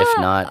have it. Yeah. If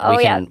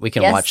not, we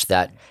can watch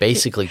that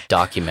basically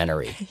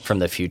documentary from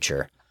the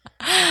future.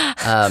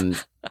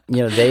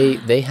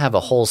 They have a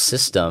whole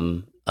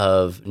system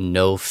of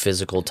no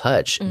physical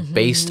touch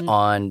based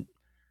on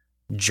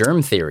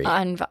germ theory.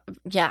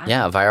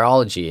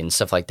 Virology and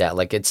stuff like that.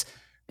 Like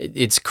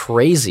it's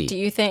crazy. Do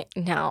you think?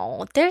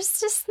 No, there's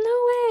just no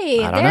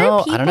way. I don't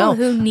know. There are people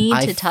who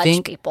need to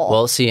touch people.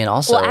 Well, see, and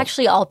also... Well,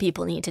 actually, all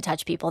people need to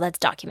touch people. That's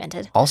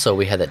documented. Also,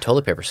 we had that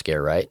toilet paper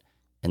scare, right?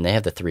 And they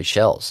have the 3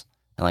 shells.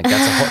 And like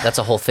that's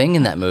a whole thing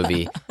in that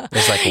movie.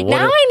 It's like,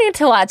 I need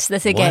to watch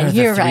this again.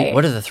 You're right.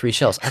 What are the 3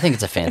 shells? I think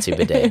it's a fancy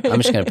bidet.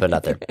 I'm just going to put it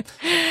out there.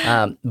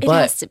 It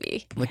has to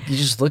be. Like, you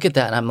just look at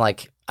that and I'm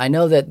like, I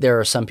know that there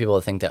are some people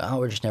that think that,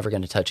 we're just never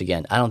going to touch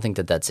again. I don't think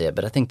that that's it,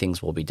 but I think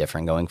things will be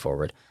different going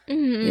forward.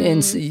 Mm-hmm.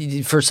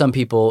 And for some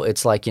people,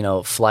 it's like,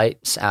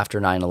 flights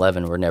after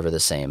 9/11 were never the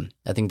same.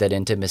 I think that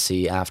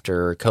intimacy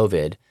after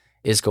COVID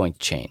is going to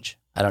change.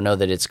 I don't know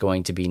that it's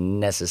going to be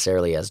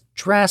necessarily as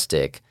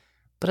drastic,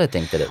 but I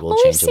think that it will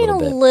change a little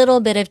bit. We've seen a little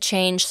bit of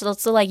change.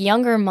 So like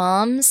younger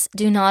moms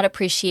do not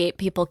appreciate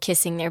people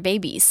kissing their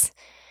babies.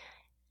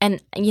 And,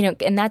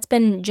 and that's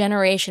been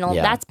generational.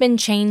 Yeah. That's been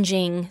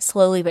changing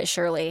slowly but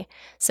surely.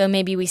 So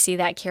maybe we see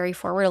that carry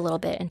forward a little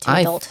bit into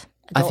adult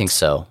I think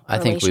so. I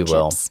think we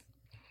will.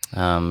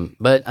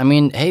 But, I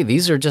mean, hey,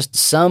 these are just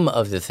some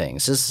of the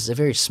things. This is a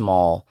very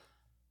small,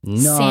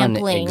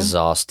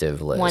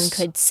 non-exhaustive list. One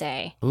could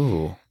say.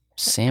 Ooh,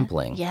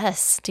 sampling.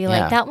 Yes. Do you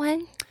like that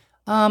one?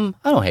 I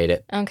don't hate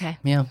it. Okay.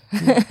 Yeah.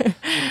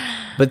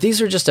 But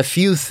these are just a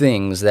few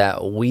things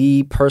that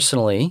we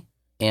personally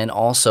and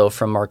also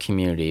from our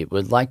community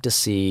would like to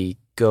see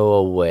go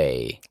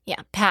away.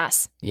 Yeah,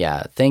 pass.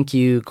 Yeah, thank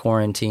you,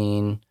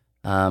 quarantine.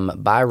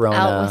 Bye, Rona.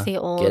 Out with the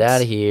old. Get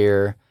out of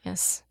here.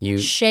 Yes.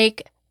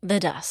 Shake the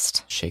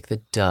dust. Shake the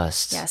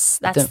dust. Yes,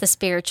 that's the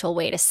spiritual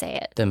way to say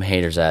it. Them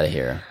haters out of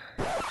here.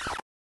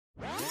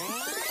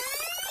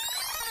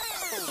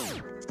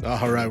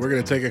 All right, we're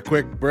going to take a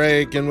quick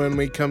break, and when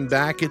we come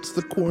back, it's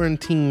the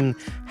Quarantine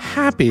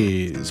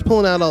Happies,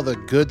 pulling out all the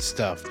good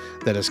stuff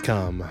that has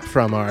come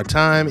from our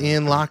time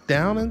in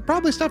lockdown, and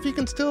probably stuff you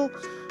can still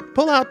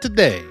pull out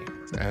today,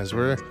 as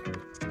we're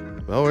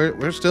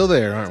still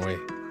there, aren't we?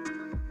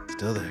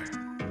 Still there.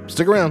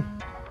 Stick around.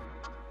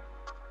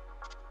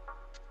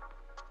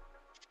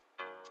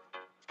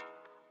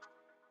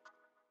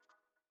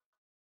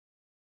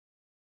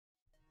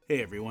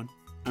 Hey everyone,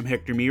 I'm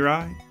Hector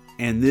Mirai,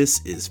 and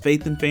this is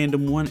Faith and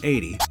Fandom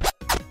 180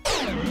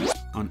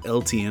 on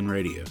LTN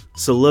Radio.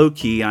 So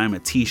low-key, I'm a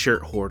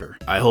t-shirt hoarder.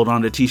 I hold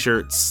on to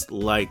t-shirts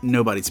like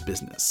nobody's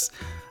business.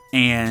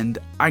 And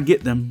I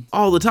get them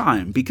all the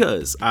time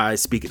because I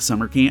speak at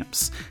summer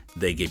camps.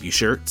 They give you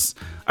shirts.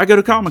 I go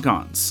to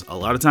Comic-Cons. A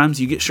lot of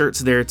times you get shirts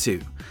there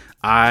too.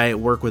 I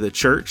work with a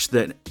church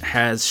that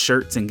has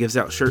shirts and gives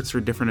out shirts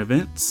for different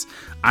events.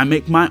 I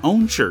make my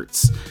own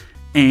shirts.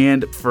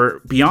 And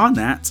for beyond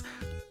that,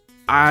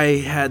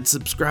 I had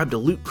subscribed to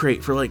Loot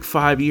Crate for like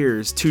 5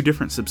 years, 2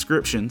 different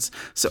subscriptions.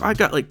 So I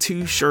got like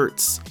 2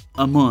 shirts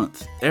a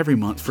month, every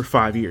month for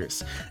 5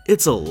 years.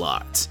 It's a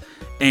lot.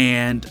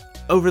 And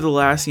over the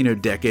last,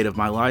 decade of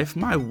my life,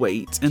 my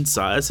weight and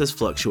size has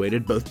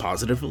fluctuated both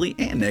positively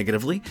and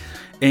negatively.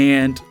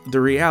 And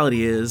the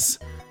reality is,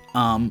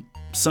 some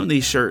of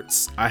these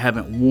shirts I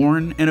haven't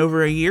worn in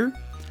over a year.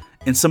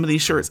 And some of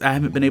these shirts I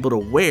haven't been able to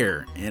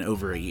wear in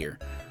over a year.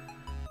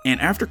 And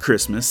after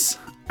Christmas,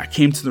 I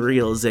came to the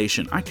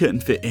realization I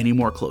couldn't fit any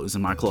more clothes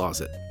in my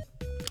closet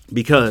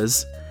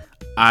because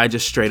I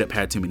just straight up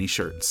had too many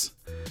shirts.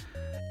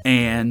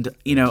 And,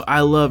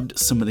 I loved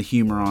some of the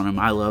humor on them.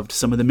 I loved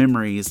some of the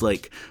memories,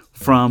 like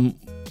from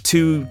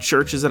 2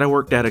 churches that I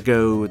worked at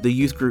ago, the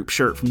youth group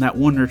shirt from that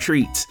one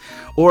retreat,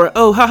 or,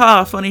 oh,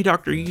 haha, funny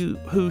Dr.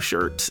 Who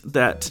shirt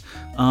that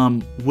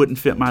wouldn't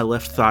fit my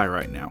left thigh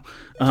right now.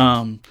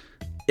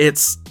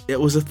 It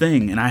was a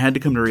thing, and I had to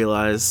come to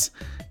realize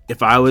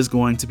if I was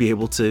going to be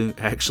able to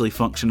actually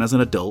function as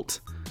an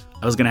adult,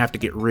 I was going to have to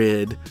get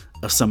rid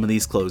of some of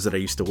these clothes that I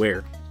used to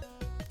wear.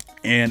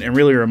 And it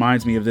really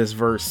reminds me of this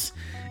verse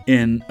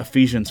in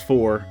Ephesians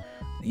 4,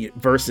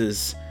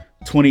 verses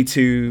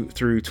 22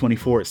 through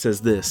 24. It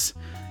says this: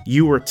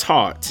 "You were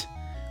taught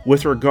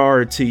with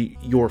regard to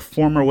your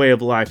former way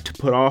of life to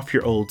put off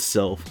your old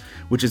self,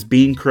 which is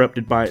being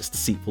corrupted by its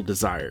deceitful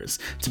desires,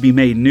 to be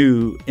made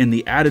new in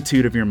the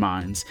attitude of your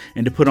minds,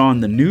 and to put on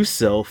the new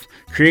self,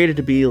 created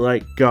to be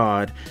like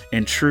God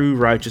in true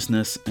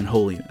righteousness and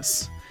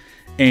holiness."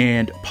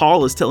 And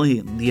Paul is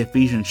telling the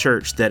Ephesian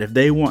church that if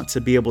they want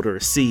to be able to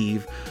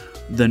receive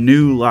the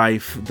new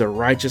life, the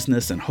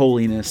righteousness and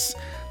holiness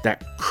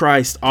that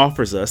Christ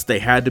offers us, they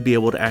had to be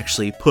able to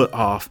actually put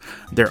off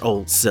their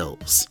old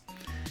selves.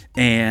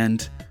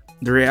 And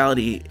the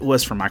reality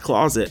was, for my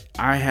closet,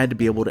 I had to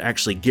be able to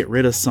actually get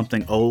rid of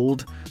something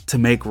old to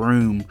make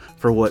room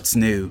for what's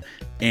new.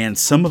 And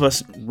some of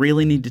us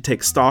really need to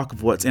take stock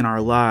of what's in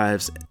our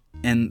lives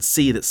and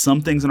see that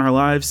some things in our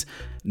lives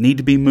need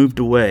to be moved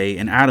away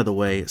and out of the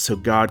way so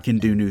God can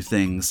do new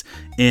things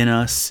in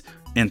us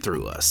and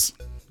through us.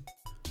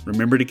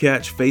 Remember to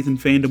catch Faith and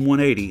Fandom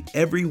 180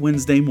 every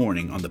Wednesday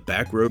morning on the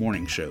Back Road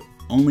Morning Show,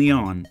 only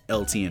on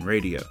LTN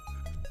Radio.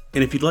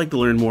 And if you'd like to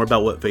learn more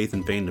about what Faith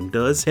and Fandom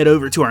does, head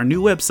over to our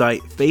new website,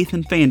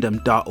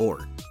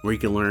 faithandfandom.org, where you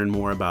can learn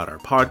more about our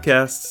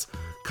podcasts,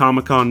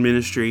 Comic-Con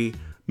ministry,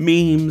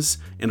 memes,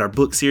 and our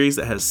book series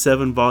that has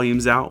 7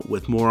 volumes out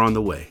with more on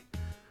the way.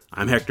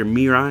 I'm Hector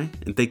Mirai,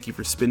 and thank you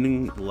for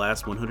spending the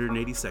last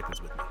 180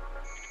 seconds with me.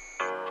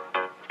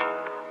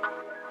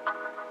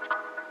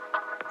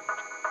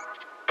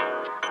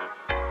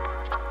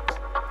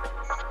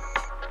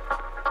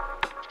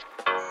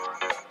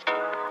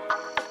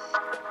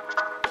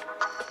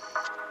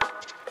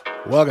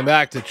 Welcome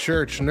back to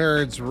Church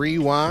Nerds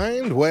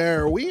Rewind,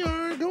 where we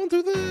are going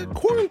through the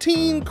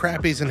quarantine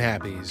crappies and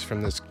happies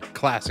from this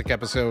classic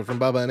episode from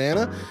Bubba and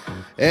Anna.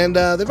 And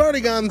they've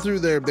already gone through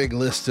their big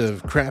list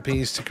of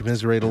crappies to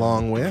commiserate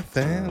along with.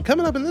 And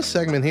coming up in this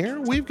segment here,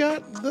 we've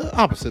got the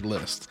opposite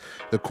list,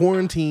 the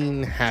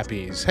quarantine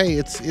happies. Hey,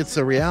 it's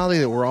a reality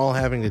that we're all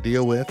having to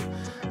deal with.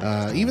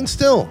 Even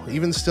still,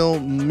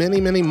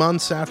 many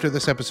months after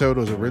this episode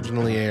was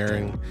originally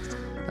airing,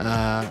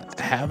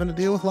 having to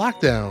deal with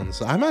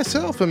lockdowns. I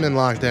myself am in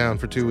lockdown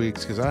for 2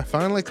 weeks because I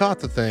finally caught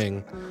the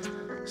thing.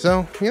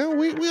 So, we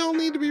all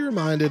need to be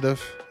reminded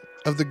of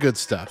the good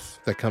stuff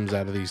that comes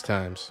out of these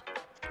times.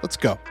 Let's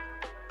go.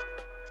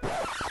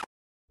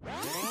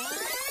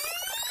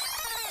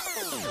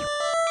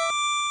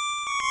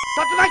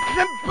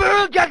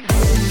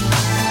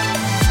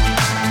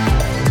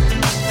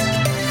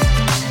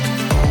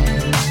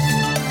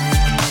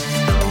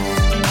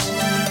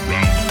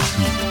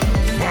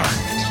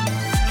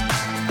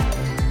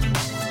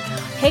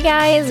 Hey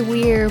guys,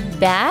 we're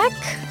back.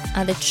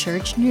 The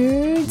Church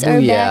Nerds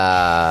are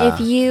back.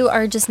 If you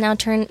are just now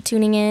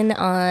tuning in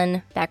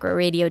on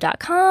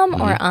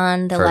backrowradio.com or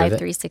on the Live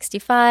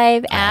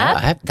 365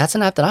 app. That's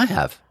an app that I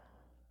have.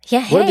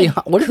 Yeah,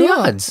 what are the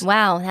odds?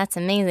 Wow, that's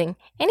amazing.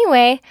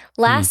 Anyway,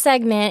 last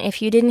segment,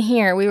 if you didn't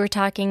hear, we were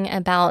talking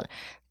about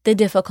the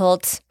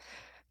difficult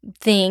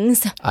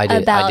things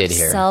about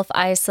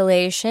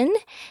self-isolation.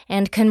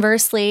 And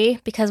conversely,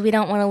 because we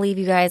don't want to leave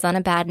you guys on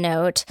a bad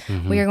note,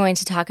 we are going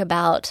to talk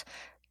about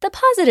the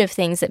positive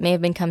things that may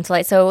have been come to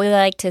light. So we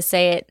like to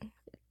say it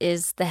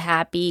is the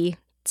happy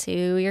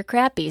to your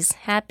crappies.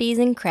 Happies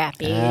and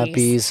crappies.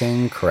 Happies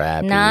and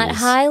crappies. Not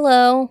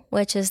high-low,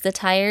 which is the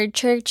tired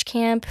church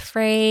camp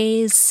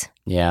phrase.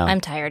 Yeah. I'm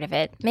tired of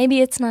it.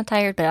 Maybe it's not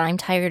tired, but I'm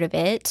tired of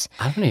it.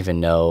 I don't even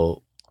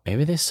know.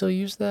 Maybe they still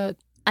use that?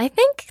 I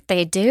think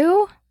they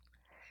do.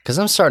 Because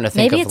I'm starting to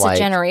think maybe it's a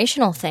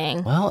generational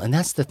thing. Well, and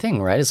that's the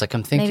thing, right? It's like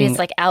I'm thinking... Maybe it's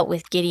like out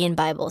with Gideon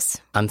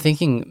Bibles. I'm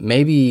thinking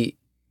maybe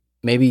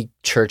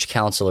church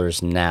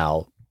counselors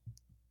now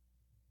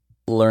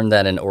learn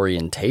that in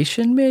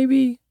orientation,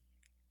 maybe?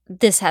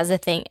 This has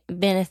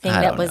been a thing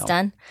that was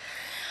done.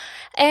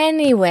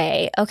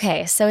 Anyway,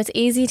 okay, so it's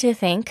easy to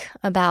think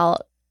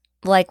about,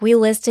 like we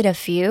listed a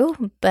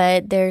few,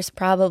 but there's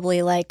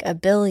probably like a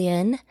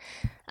billion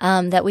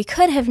that we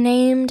could have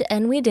named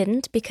and we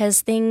didn't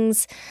because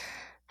things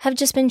have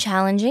just been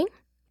challenging.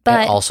 But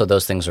and also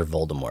those things are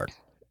Voldemort.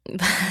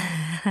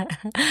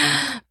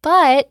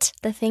 But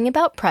the thing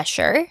about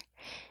pressure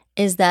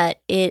is that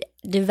it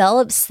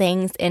develops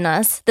things in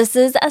us. This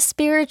is a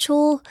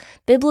spiritual,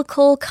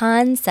 biblical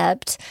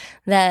concept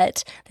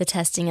that the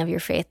testing of your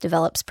faith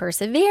develops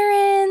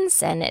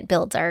perseverance and it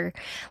builds our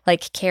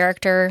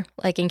character.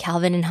 Like in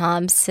Calvin and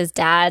Hobbes, his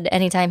dad,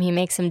 anytime he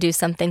makes him do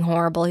something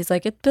horrible, he's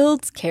like, it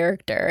builds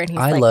character. And he's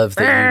I love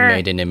that you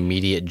made an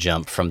immediate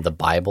jump from the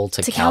Bible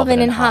to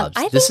Calvin and Hobbes.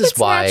 I think it's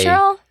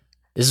natural.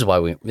 This is why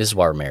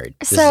we're married.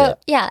 So,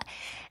 yeah.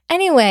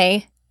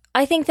 Anyway,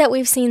 I think that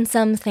we've seen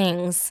some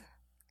things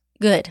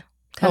good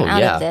come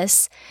out of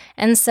this.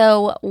 And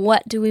so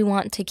what do we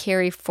want to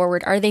carry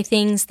forward? Are they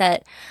things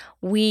that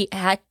we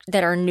had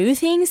that are new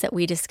things that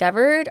we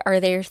discovered? Are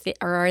they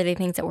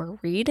things that we're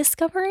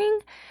rediscovering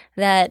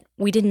that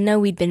we didn't know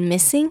we'd been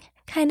missing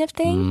kind of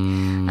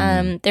thing?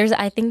 I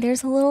think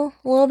there's a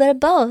little bit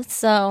of both.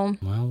 So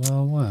Well,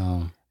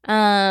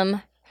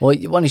 why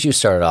don't you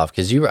start it off?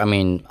 Because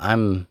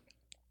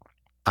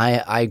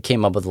I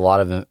came up with a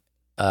lot of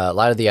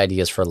the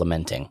ideas for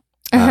lamenting.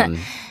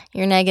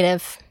 You're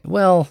negative.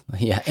 Well,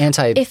 yeah,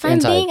 If I'm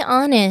being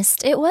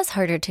honest, it was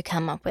harder to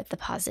come up with the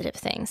positive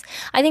things.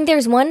 I think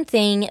there's one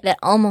thing that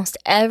almost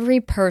every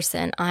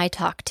person I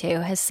talk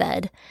to has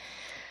said.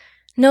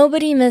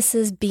 Nobody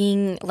misses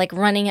being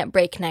running at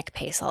breakneck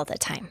pace all the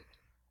time.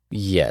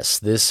 Yes,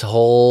 this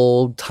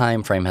whole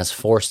time frame has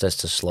forced us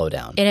to slow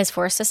down. It has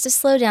forced us to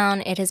slow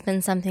down. It has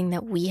been something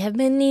that we have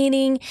been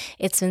needing.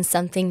 It's been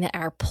something that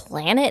our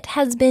planet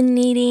has been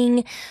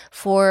needing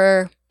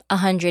for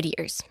 100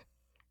 years.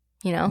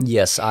 You know?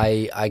 Yes,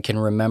 I can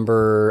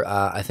remember,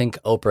 I think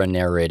Oprah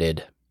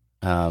narrated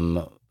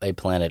A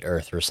Planet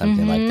Earth or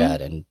something like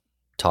that and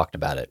talked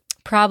about it.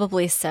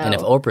 Probably so. And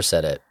if Oprah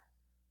said it.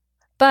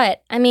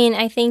 But,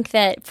 I think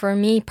that for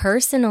me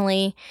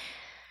personally,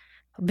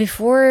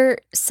 before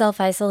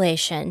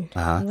self-isolation,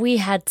 we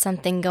had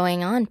something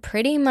going on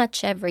pretty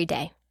much every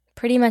day.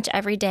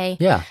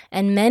 Yeah.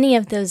 And many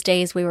of those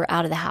days we were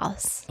out of the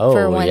house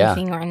for one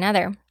thing or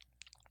another.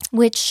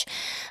 which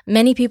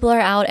many people are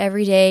out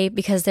every day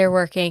because they're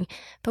working,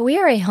 but we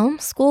are a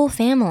homeschool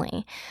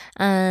family.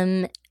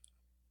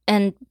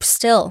 And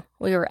still,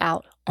 we were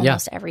out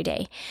almost every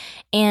day.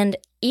 And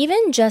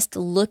even just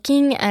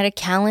looking at a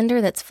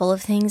calendar that's full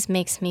of things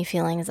makes me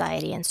feel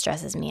anxiety and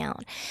stresses me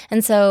out.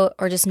 And so,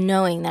 or just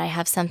knowing that I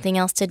have something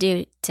else to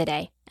do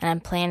today and I'm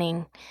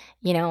planning,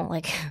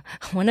 like,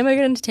 when am I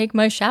going to take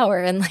my shower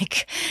and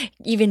like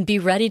even be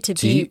ready to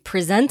be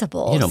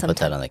presentable? You don't put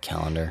that on the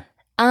calendar.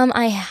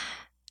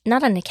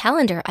 Not on the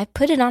calendar. I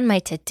put it on my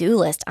to-do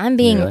list. I'm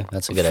being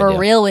That's a good for idea.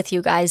 real with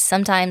you guys.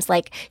 Sometimes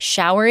like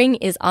showering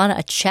is on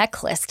a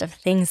checklist of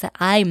things that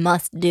I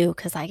must do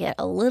because I get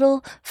a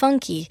little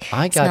funky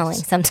smelling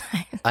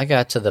sometimes. I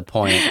got to the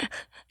point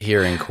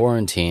here in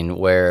quarantine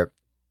where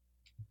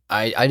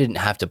I didn't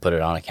have to put it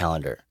on a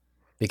calendar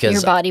because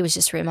your body was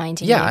just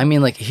reminding you. Yeah, I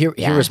mean, like here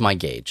was my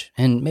gauge,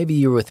 and maybe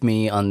you're with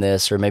me on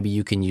this, or maybe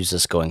you can use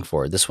this going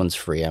forward. This one's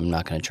free. I'm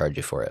not going to charge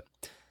you for it.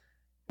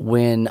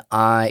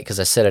 Because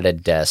I sit at a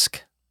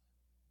desk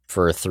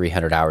for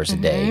 300 hours a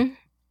day,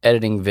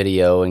 editing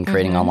video and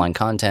creating online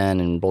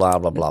content and blah,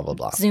 blah, blah, blah,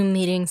 blah. Zoom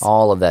meetings.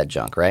 All of that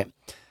junk, right?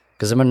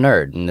 Because I'm a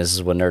nerd, and this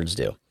is what nerds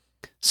do.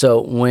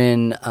 So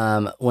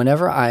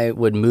whenever I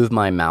would move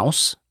my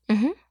mouse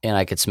and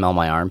I could smell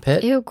my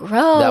armpit. Ew,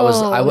 gross. That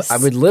was, I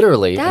would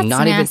literally, That's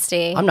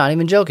nasty. I'm not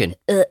even joking.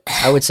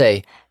 I would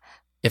say,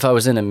 if I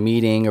was in a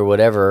meeting or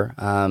whatever,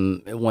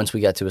 once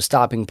we got to a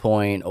stopping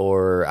point,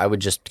 or I would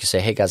just say,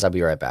 "Hey guys, I'll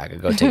be right back. I'll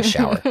go take a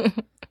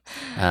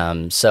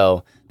shower."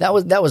 So that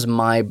was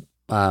my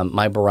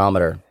my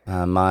barometer,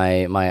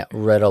 my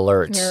red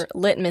alert. Your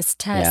litmus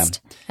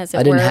test, as it were.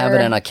 I didn't have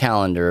it on a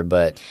calendar,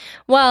 but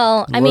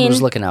well, the Lord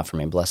was looking out for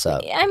me. Bless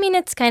up. I mean,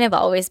 it's kind of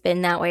always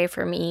been that way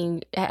for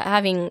me.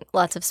 Having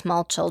lots of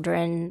small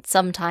children,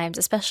 sometimes,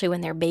 especially when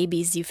they're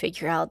babies, you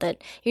figure out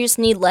that you just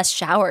need less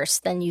showers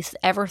than you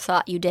ever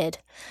thought you did.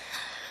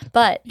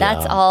 But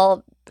that's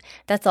all.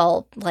 That's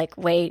all like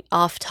way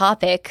off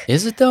topic.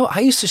 Is it though? I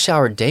used to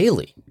shower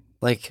daily,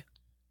 like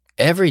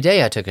every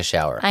day. I took a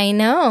shower. I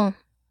know.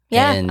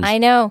 Yeah, And I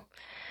know.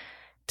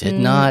 Did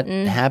not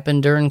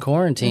happen during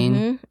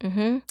quarantine.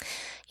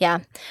 Yeah.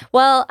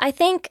 Well, I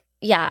think,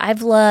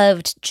 I've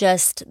loved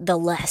just the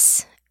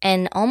less.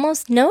 And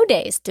almost no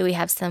days do we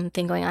have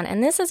something going on.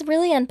 And this is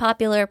really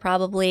unpopular,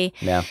 probably,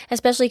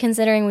 especially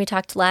considering we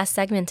talked last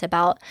segment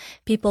about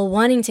people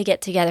wanting to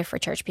get together for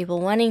church,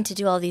 people wanting to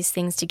do all these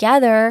things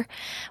together,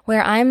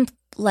 where I'm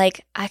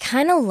like, I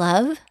kind of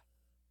love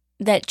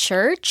that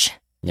church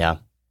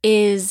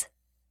is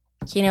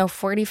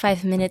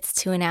 45 minutes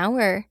to an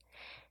hour,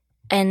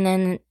 and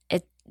then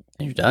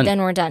You're done. Then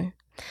we're done.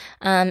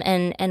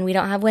 And we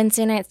don't have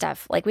Wednesday night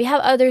stuff. Like, we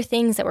have other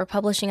things that we're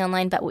publishing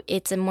online, but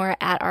it's more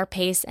at our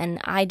pace, and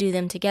I do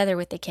them together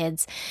with the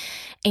kids.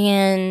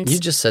 And you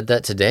just said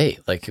that today.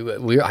 Like,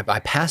 I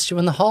passed you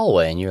in the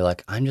hallway, and you're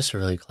like, "I'm just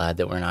really glad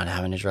that we're not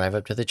having to drive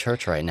up to the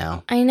church right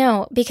now." I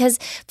know, because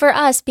for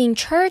us being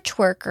church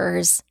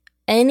workers,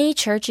 any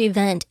church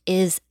event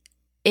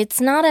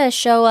it's not a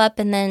show up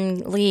and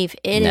then leave.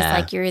 It is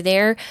like you're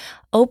there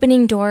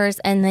opening doors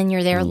and then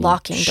you're there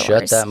locking doors.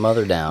 Shut that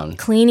mother down.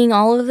 Cleaning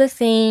all of the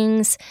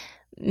things,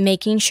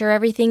 making sure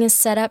everything is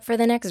set up for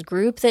the next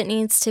group that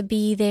needs to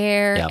be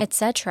there,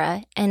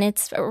 etc. And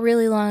it's a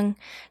really long,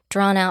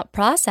 drawn out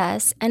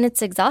process, and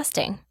it's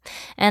exhausting.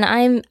 And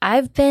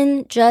I've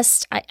been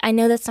I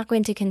know that's not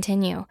going to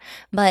continue,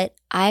 but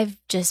I've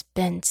just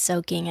been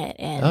soaking it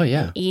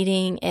in,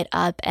 eating it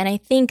up. And I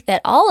think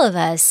that all of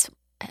us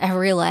have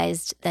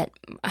realized that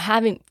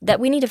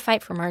we need to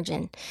fight for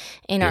margin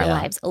in our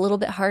lives a little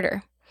bit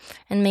harder,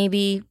 and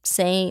maybe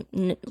say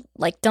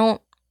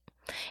don't.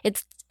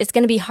 It's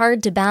going to be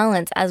hard to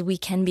balance as we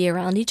can be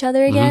around each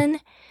other again,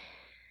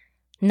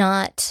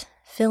 not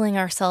filling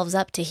ourselves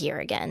up to here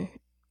again,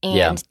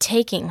 and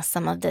taking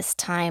some of this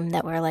time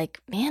that we're like,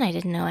 man, I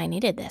didn't know I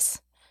needed this.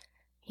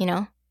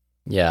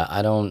 Yeah,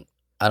 I don't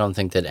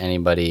think that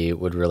anybody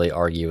would really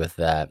argue with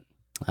that.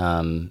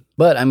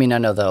 But I mean, I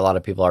know that a lot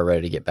of people are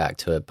ready to get back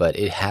to it, but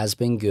it has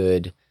been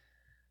good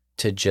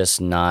to just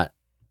not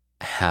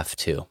have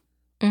to,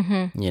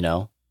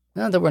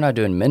 not that we're not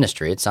doing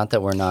ministry. It's not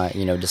that we're not,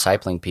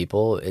 discipling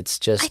people. It's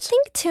just, I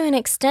think to an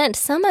extent,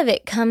 some of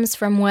it comes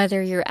from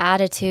whether your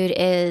attitude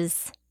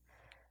is,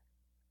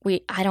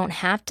 I don't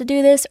have to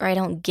do this, or I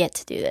don't get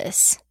to do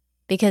this.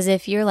 Because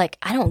if you're like,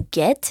 I don't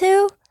get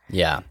to,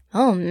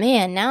 oh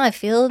man, now I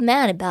feel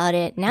mad about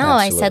it. Now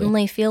I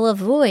suddenly feel a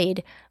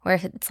void. Where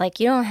if it's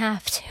like, you don't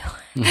have to.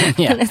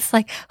 And it's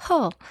like,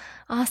 oh,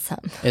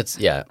 awesome.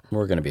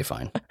 We're going to be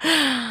fine.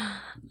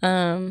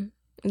 One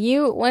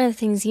of the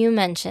things you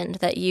mentioned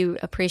that you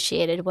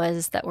appreciated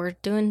was that we're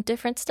doing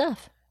different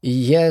stuff.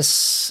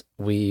 Yes,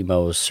 we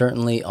most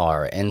certainly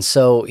are. And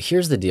so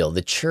here's the deal.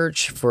 The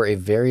church for a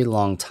very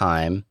long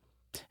time,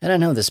 and I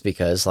know this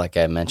because, like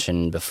I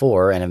mentioned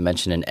before and I've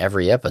mentioned in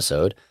every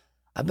episode,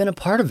 I've been a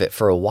part of it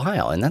for a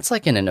while, and that's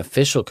like in an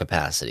official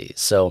capacity.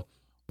 So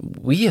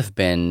we have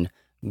been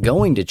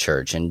going to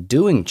church and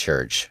doing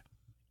church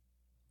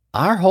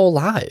our whole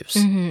lives.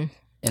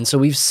 And so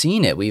we've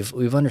seen it.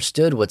 We've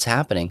understood what's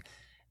happening.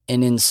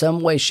 And in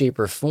some way, shape,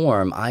 or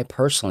form, I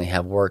personally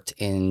have worked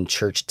in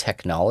church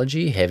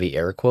technology, heavy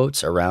air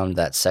quotes around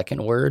that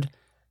second word,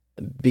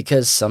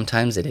 because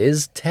sometimes it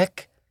is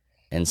tech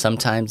and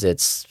sometimes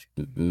it's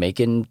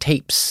making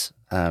tapes,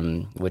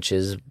 which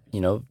is,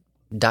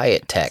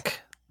 diet tech,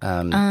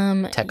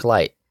 tech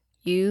light.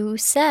 You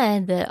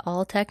said that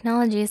all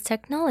technology is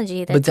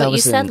technology. But That's what you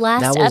said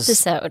last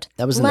episode.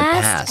 That was in the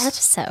past. Last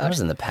episode. That was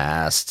in the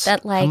past.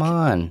 That, like, come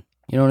on.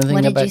 You know anything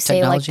what about did you say?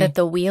 technology? Like that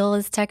the wheel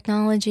is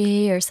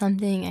technology or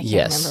something? I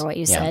can't remember what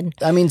you said.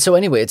 I mean, so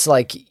anyway, it's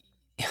like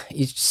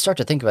you start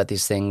to think about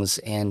these things,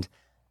 and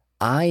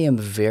I am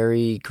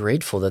very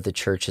grateful that the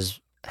church has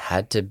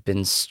had to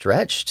been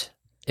stretched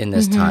in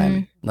this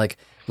time. Like,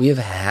 we have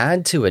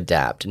had to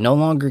adapt. No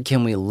longer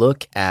can we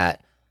look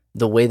at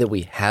the way that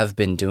we have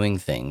been doing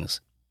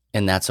things,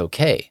 and that's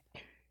okay.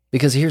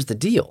 Because here's the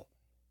deal.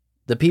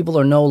 The people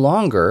are no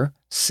longer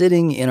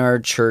sitting in our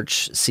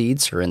church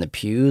seats or in the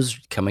pews,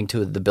 coming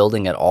to the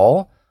building at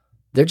all.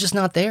 They're just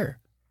not there.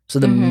 So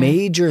the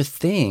major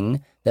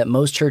thing that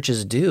most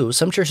churches do,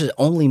 some churches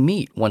only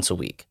meet once a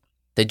week.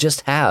 They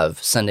just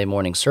have Sunday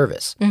morning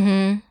service.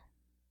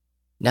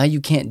 Now you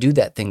can't do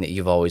that thing that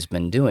you've always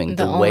been doing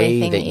the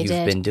way that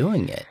you've been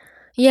doing it.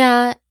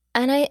 Yeah,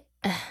 and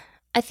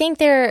I think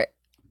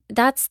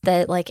that's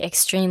the like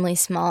extremely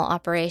small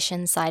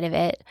operation side of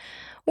it.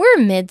 We're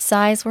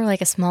mid-size. We're like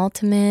a small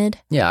to mid.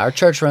 Yeah, our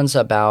church runs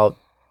about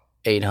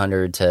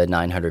 800 to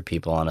 900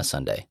 people on a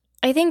Sunday.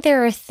 I think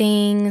there are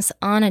things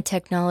on a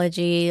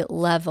technology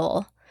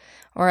level,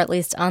 or at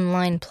least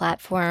online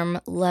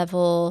platform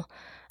level,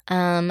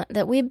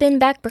 that we've been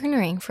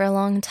backburnering for a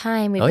long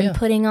time. We've been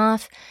putting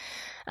off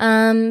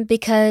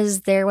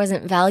because there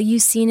wasn't value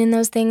seen in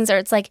those things. Or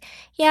it's like,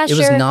 yeah, it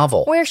was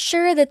novel. We're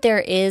sure that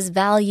there is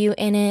value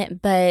in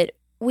it, but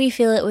we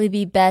feel it would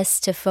be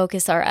best to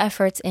focus our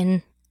efforts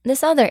in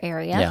this other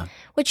area,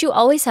 which you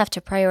always have to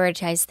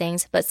prioritize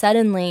things. But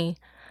suddenly,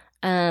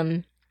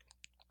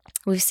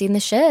 we've seen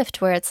the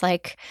shift where it's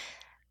like,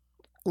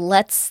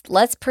 let's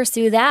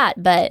pursue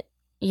that. But,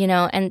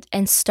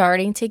 and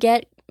starting to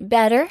get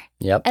better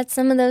at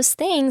some of those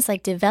things,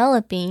 like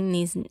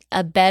developing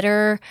a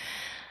better,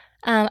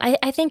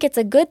 I think it's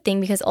a good thing,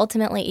 because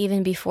ultimately,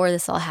 even before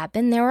this all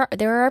happened,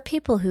 there are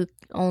people who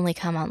only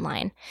come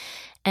online,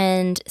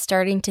 and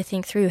starting to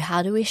think through,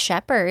 how do we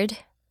shepherd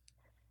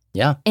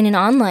in an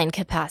online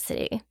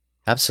capacity?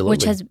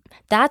 Absolutely.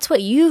 That's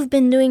what you've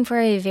been doing for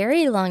a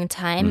very long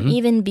time,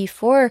 even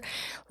before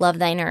Love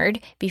Thy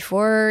Nerd,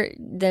 before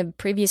the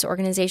previous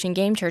organization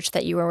Game Church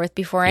that you were with,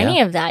 before any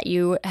of that,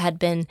 you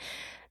had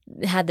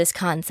this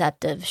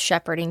concept of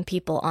shepherding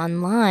people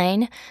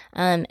online,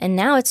 and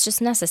now it's just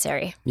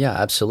necessary. Yeah,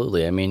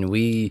 absolutely. I mean,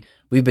 we've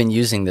been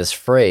using this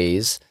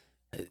phrase.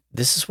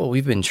 This is what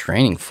we've been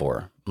training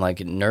for, like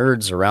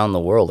nerds around the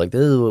world. Like,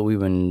 this is what we've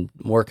been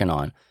working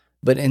on.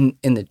 But in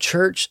the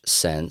church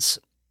sense,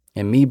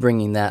 and me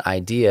bringing that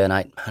idea, and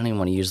I don't even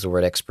want to use the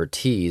word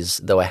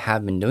expertise, though I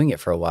have been doing it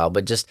for a while,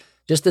 but just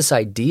this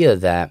idea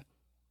that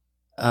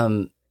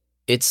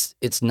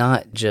it's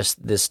not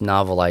just this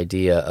novel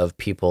idea of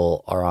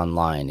people are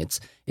online.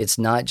 It's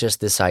not just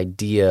this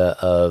idea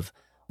of,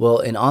 well,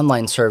 an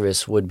online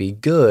service would be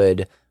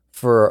good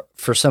for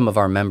some of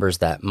our members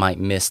that might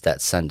miss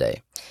that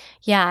Sunday.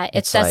 Yeah,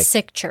 it's that like,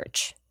 sick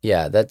church.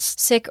 Yeah,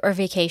 that's sick or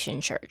vacation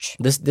church.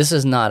 This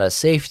is not a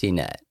safety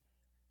net.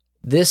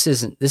 This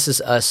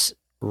is us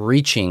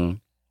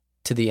reaching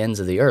to the ends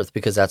of the earth,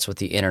 because that's what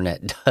the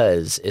internet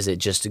does, is it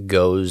just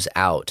goes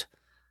out.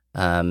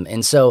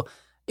 And so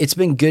it's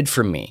been good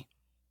for me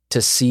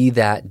to see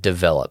that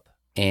develop,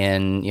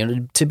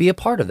 and to be a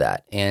part of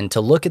that, and to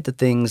look at the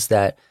things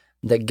that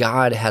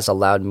God has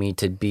allowed me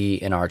to be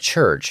in our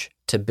church,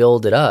 to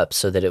build it up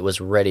so that it was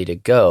ready to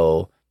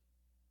go,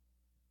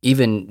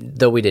 even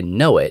though we didn't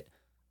know it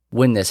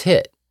when this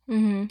hit.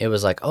 It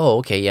was like, oh,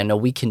 okay,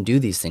 we can do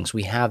these things.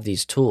 We have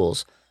these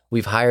tools.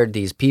 We've hired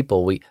these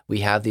people. We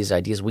have these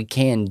ideas. We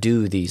can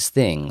do these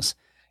things,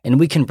 and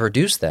we can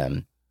produce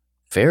them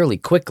fairly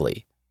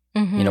quickly.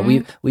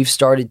 We've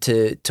started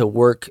to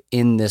work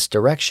in this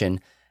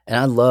direction, and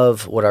I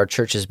love what our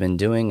church has been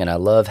doing, and I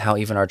love how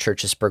even our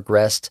church has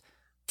progressed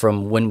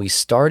from when we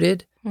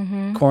started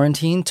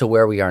quarantine to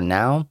where we are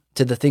now,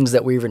 to the things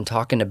that we're even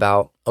talking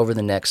about over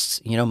the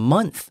next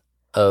month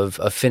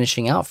of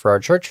finishing out for our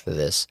church for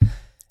this.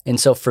 And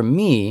so for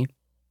me,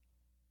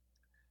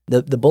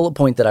 the bullet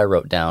point that I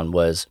wrote down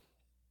was,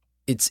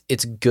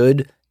 it's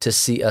good to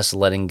see us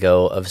letting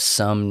go of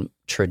some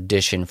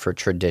tradition for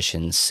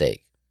tradition's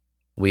sake.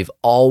 We've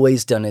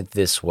always done it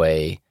this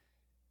way,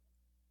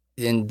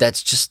 and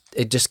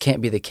it just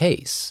can't be the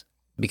case,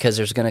 because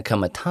there's going to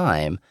come a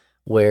time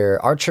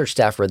where our church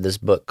staff read this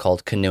book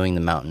called Canoeing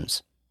the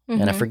Mountains,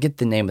 and I forget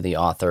the name of the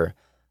author,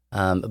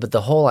 but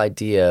the whole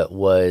idea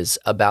was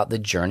about the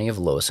journey of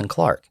Lois and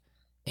Clark,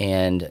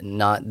 and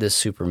not the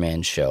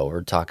Superman show.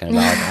 We're talking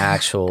about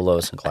actual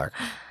Lois and Clark.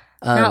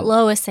 Not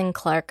Lois and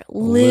Clark,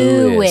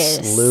 Louis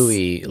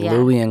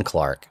and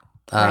Clark.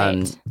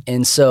 Right.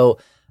 And so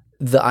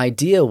the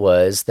idea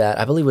was that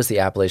I believe it was the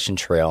Appalachian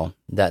Trail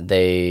that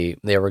they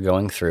were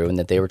going through and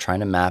that they were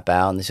trying to map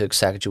out, and they took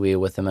Sacagawea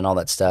with them and all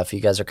that stuff. You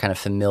guys are kind of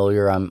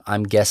familiar,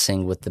 I'm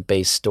guessing, with the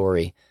base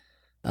story.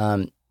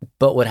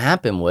 But what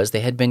happened was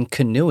they had been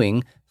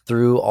canoeing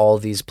through all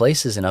these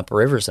places and up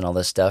rivers and all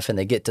this stuff, and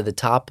they get to the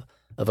top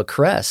of a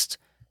crest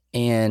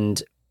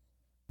and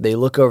they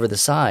look over the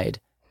side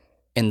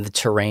and the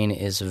terrain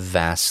is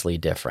vastly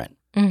different.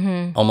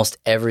 Mm-hmm. Almost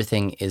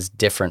everything is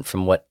different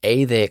from what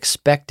they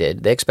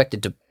expected. They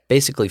expected to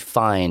basically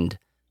find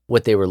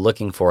what they were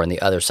looking for on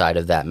the other side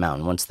of that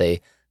mountain once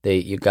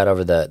you got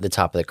over the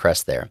top of the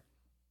crest there.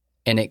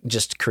 And it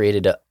just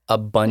created a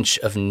bunch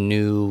of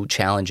new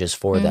challenges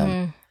for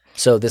them.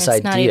 So this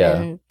it's idea, not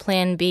even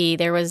plan B.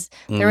 There was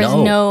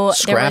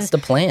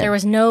the plan. There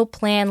was no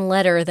plan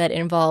letter that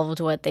involved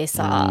what they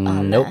saw.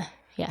 Nope.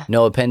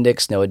 No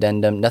appendix, no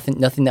addendum,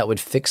 nothing that would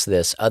fix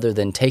this other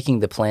than taking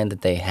the plan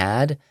that they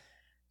had,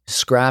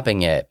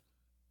 scrapping it.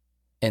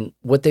 And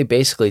what they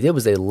basically did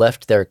was they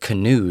left their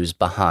canoes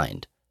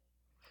behind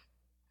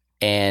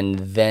and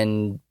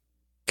then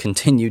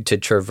continued to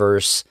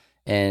traverse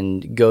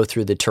and go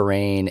through the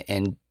terrain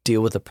and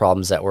deal with the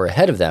problems that were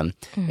ahead of them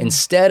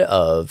instead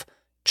of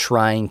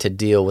trying to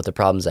deal with the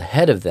problems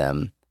ahead of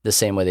them the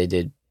same way they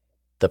did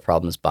the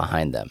problems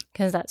behind them.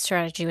 Because that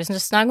strategy was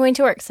just not going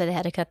to work, so they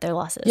had to cut their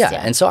losses. Yeah,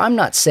 and so I'm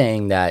not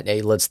saying that,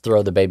 hey, let's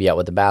throw the baby out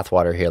with the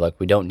bathwater here, like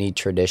we don't need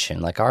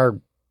tradition. Like our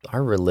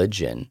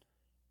religion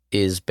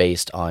is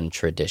based on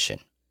tradition.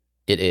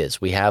 It is.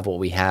 We have what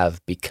we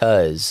have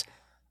because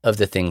of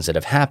the things that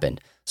have happened.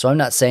 So I'm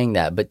not saying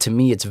that, but to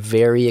me it's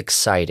very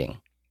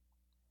exciting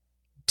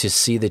to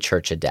see the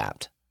church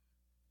adapt.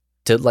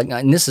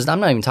 And this is, I'm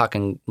not even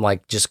talking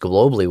like just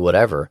globally,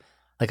 whatever.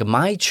 Like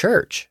my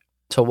church,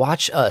 to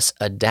watch us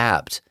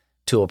adapt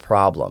to a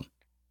problem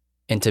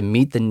and to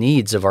meet the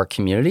needs of our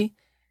community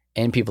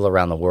and people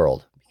around the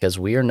world, because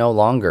we are no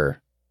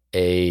longer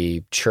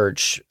a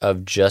church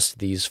of just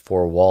these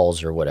four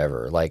walls or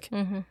whatever. Like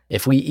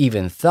if we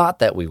even thought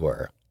that we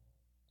were,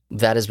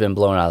 that has been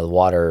blown out of the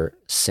water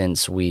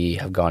since we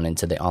have gone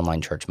into the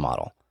online church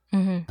model,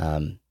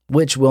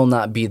 which will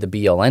not be the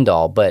be all end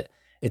all, but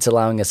it's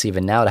allowing us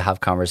even now to have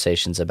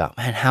conversations about,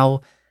 man,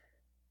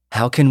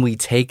 how can we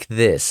take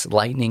this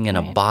lightning in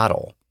a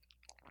bottle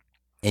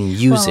and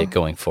use it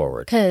going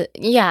forward? Because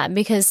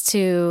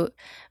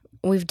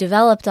we've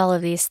developed all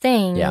of these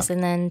things,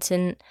 and then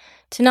to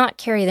not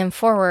carry them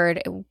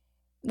forward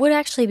would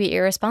actually be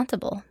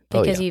irresponsible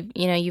because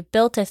you've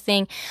built a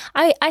thing.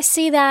 I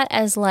see that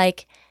as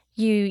like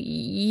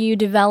you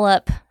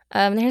develop.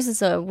 There's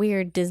this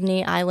weird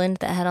Disney island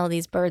that had all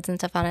these birds and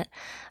stuff on it.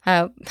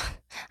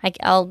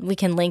 We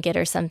can link it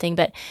or something,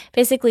 but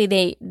basically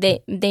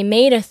they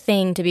made a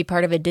thing to be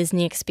part of a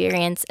Disney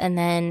experience, and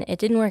then it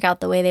didn't work out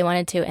the way they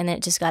wanted to, and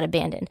it just got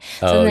abandoned.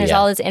 So then there's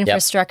all this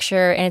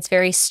infrastructure, and it's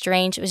very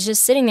strange. It was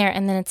just sitting there,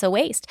 and then it's a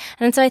waste.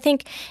 And so I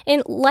think,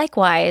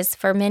 likewise,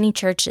 for many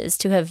churches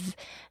to have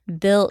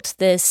built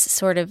this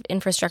sort of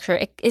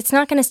infrastructure, it's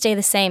not going to stay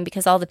the same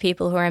because all the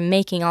people who are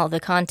making all the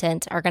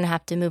content are going to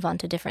have to move on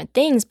to different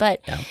things.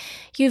 But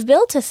you've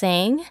built a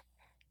thing.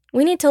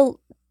 We need to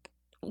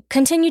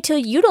continue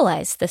to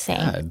utilize the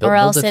thing, or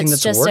else it's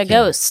just a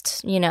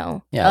ghost,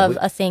 of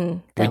a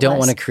thing. We don't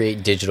want to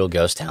create digital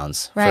ghost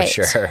towns, for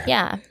sure.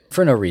 Yeah.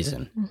 For no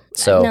reason.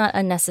 So not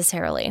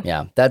unnecessarily.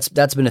 Yeah, that's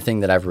been a thing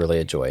that I've really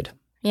enjoyed.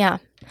 Yeah.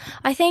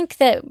 I think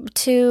that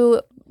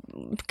to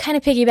kind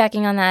of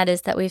piggybacking on that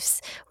is that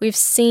we've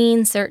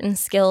seen certain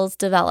skills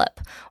develop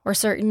or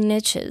certain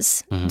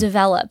niches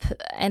develop,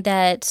 and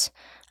that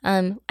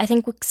I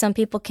think some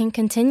people can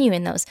continue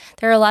in those.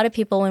 There are a lot of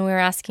people, when we were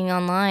asking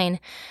online,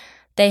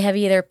 they have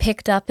either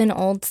picked up an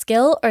old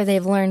skill or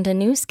they've learned a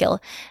new skill.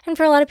 And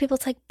for a lot of people,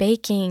 it's like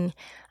baking,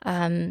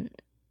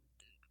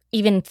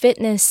 even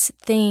fitness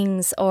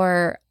things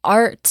or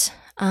art,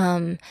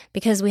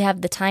 because we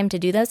have the time to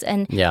do this.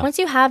 And once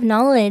you have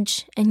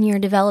knowledge and you're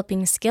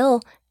developing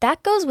skill,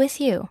 that goes with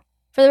you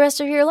for the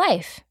rest of your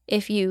life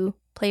if you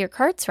play your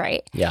cards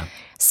right. Yeah.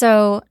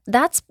 So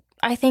that's,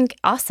 I think,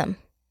 awesome.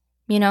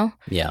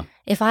 Yeah.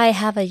 If I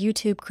have a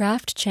YouTube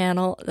craft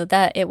channel,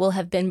 that it will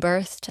have been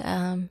birthed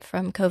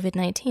from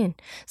COVID-19.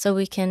 So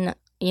we can,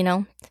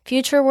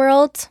 future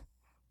world,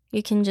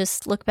 you can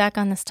just look back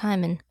on this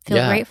time and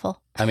feel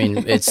grateful. I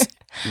mean,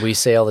 we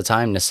say all the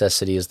time,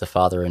 necessity is the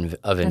father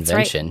of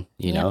invention,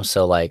 right.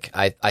 So like,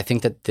 I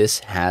think that this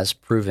has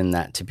proven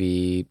that to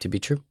be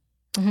true.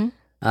 Mm-hmm.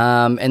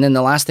 And then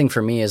the last thing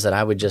for me is that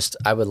I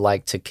would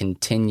like to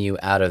continue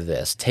out of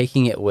this,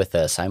 taking it with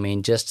us. I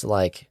mean, just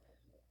like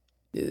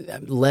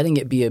letting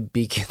it be a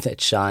beacon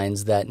that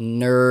shines, that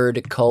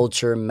nerd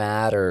culture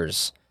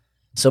matters.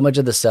 So much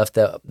of the stuff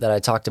that I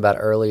talked about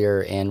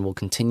earlier and will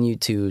continue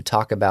to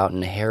talk about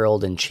and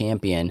herald and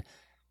champion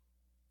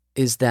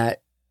is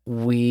that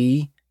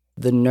we,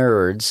 the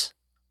nerds,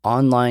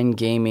 online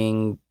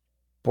gaming,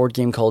 board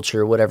game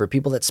culture, whatever,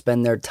 people that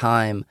spend their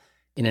time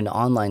in an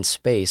online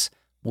space,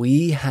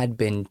 we had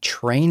been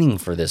training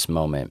for this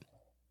moment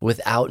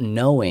without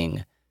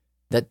knowing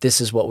that this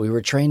is what we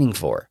were training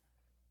for.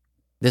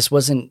 This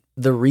wasn't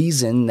the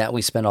reason that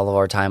we spent all of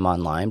our time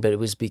online, but it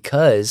was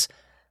because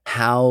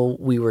how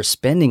we were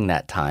spending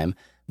that time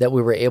that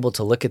we were able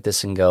to look at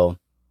this and go,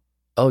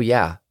 oh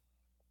yeah,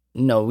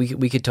 no,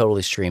 we could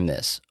totally stream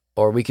this,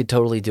 or we could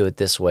totally do it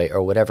this way,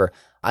 or whatever.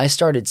 I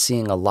started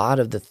seeing a lot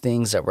of the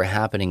things that were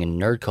happening in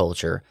nerd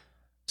culture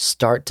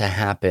start to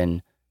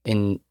happen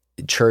in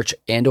church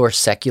and or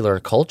secular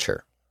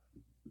culture.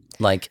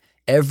 Like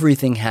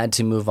everything had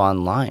to move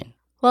online.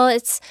 Well,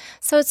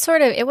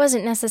 it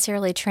wasn't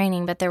necessarily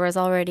training, but there was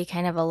already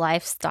kind of a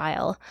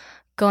lifestyle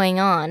going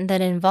on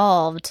that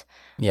involved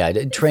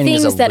training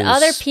things is a that loose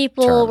other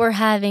people term. were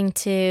having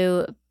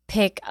to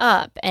pick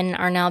up and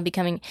are now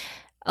becoming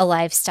a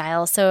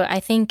lifestyle. So I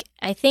think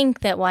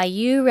that why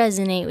you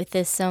resonate with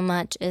this so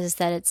much is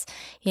that it's,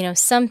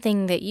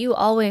 something that you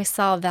always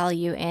saw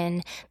value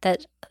in,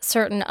 that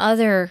certain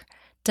other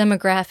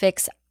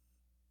demographics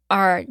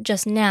are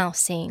just now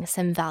seeing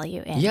some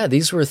value in. Yeah,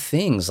 these were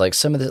things like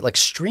some of the, like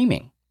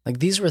streaming. Like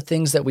these were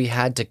things that we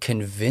had to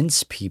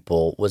convince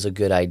people was a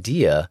good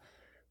idea,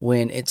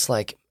 when it's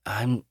like,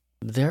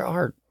 there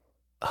are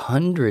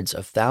hundreds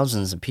of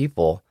thousands of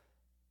people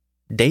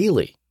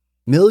daily,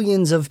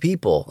 millions of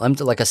people,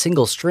 like a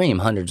single stream,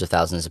 hundreds of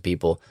thousands of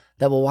people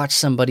that will watch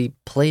somebody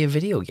play a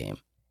video game.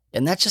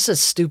 And that's just a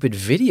stupid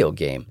video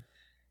game.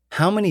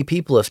 How many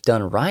people, if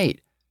done right,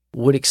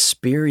 would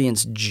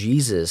experience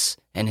Jesus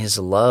and his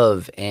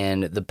love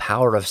and the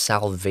power of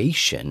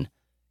salvation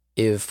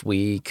if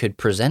we could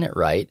present it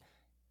right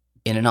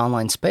in an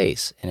online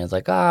space? And it's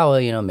like,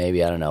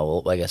 maybe, I don't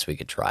know. Well, I guess we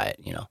could try it,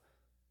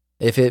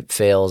 If it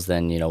fails,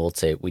 then, we'll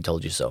say we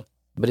told you so.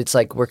 But it's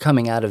like we're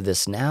coming out of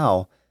this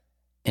now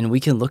and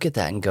we can look at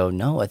that and go,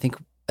 no, I think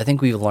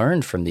we've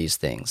learned from these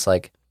things.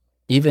 Like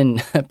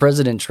even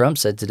President Trump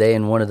said today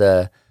in one of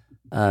the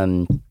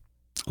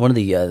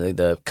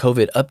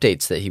COVID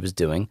updates that he was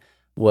doing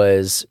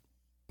was,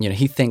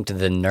 he thanked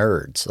the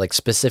nerds, like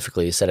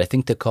specifically he said, I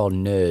think they're called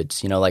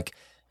nerds, it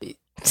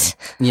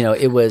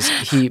was,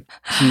 he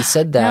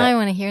said that. Now I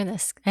want to hear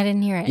this. I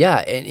didn't hear it. Yeah.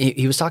 And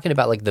he was talking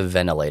about like the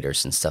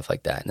ventilators and stuff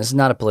like that. And this is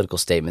not a political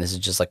statement. This is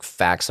just like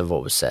facts of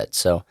what was said.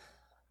 So,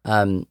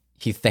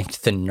 he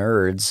thanked the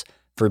nerds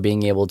for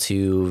being able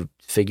to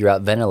figure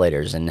out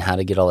ventilators and how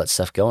to get all that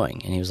stuff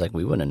going. And he was like,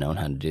 we wouldn't have known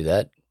how to do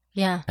that.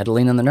 Yeah. Had to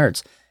lean on the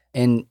nerds.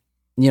 And,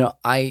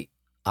 I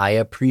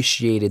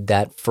appreciated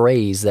that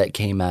phrase that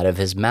came out of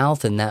his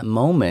mouth in that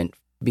moment,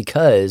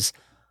 because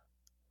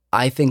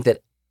I think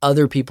that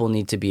other people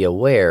need to be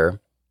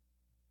aware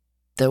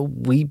that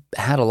we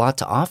had a lot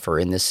to offer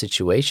in this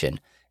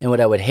situation. And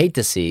what I would hate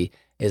to see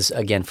is,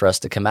 again, for us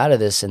to come out of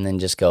this and then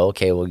just go,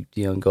 okay, well,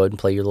 go ahead and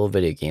play your little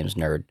video games,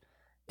 nerd.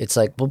 It's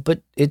like, well,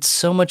 but it's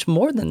so much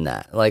more than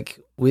that. Like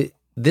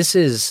this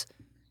is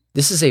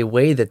a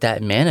way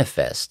that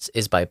manifests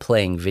is by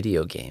playing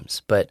video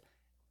games. But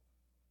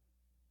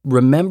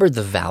remember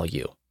the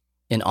value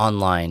in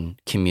online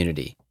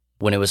community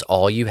when it was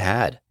all you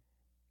had.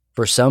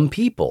 For some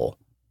people,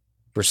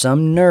 for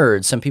some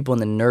nerds, some people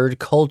in the nerd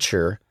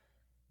culture,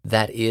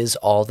 that is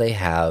all they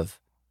have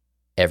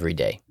every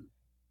day.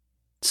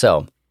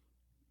 So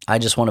I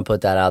just want to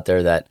put that out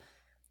there, that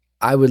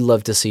I would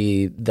love to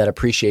see that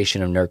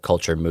appreciation of nerd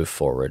culture move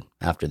forward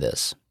after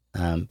this.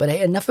 But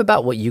hey, enough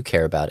about what you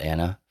care about,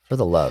 Anna, for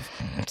the love.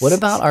 What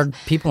about our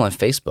people on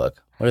Facebook?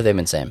 What have they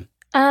been saying?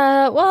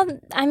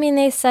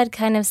 They said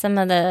kind of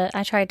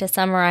I tried to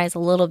summarize a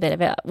little bit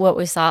of it. What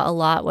we saw a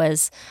lot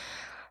was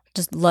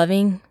just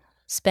loving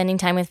spending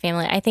time with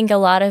family. I think a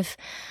lot of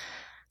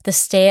the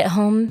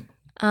stay-at-home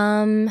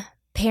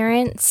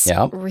parents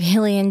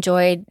really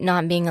enjoyed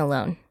not being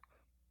alone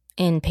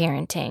in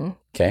parenting.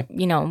 Okay.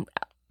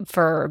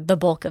 For the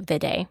bulk of the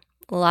day.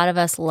 A lot of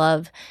us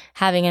love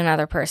having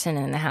another person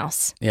in the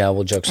house. Yeah,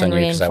 well, joke's on you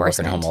because I work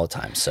at home all the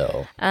time.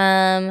 So,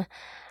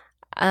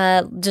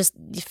 just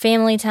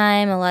family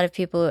time. A lot of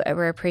people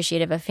were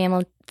appreciative of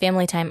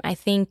family time. I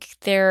think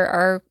there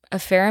are a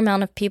fair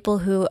amount of people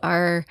who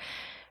are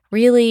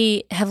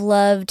really have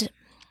loved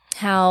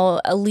how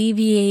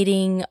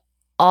alleviating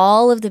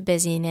all of the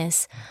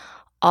busyness,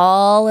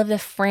 all of the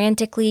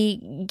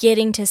frantically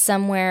getting to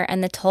somewhere,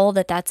 and the toll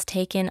that's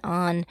taken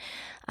on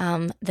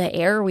the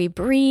air we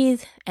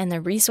breathe and the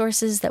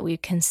resources that we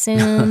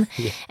consume,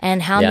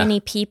 and how many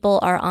people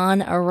are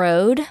on a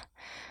road.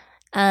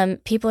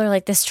 People are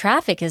like, this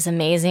traffic is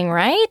amazing,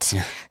 right?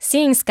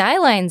 Seeing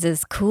skylines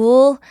is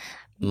cool.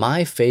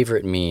 My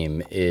favorite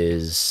meme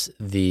is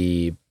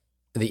the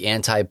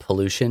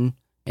anti-pollution,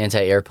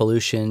 anti-air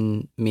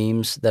pollution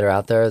memes that are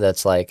out there.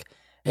 That's like,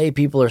 hey,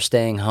 people are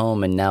staying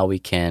home and now we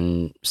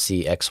can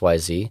see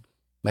XYZ.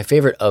 My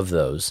favorite of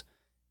those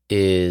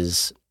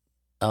is,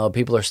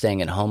 people are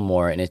staying at home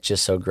more, and it's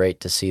just so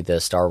great to see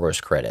the Star Wars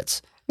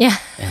credits. Yeah.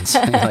 And so,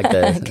 like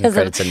the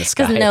credits in the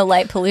sky. Because no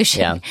light pollution.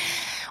 Yeah.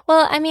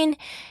 Well,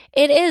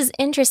 it is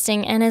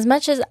interesting, and as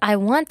much as I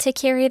want to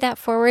carry that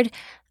forward,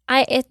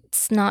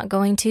 it's not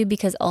going to,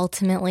 because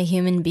ultimately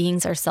human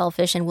beings are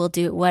selfish and we'll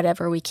do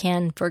whatever we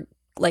can for,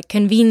 like,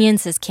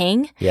 convenience is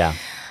king. Yeah.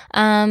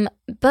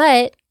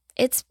 But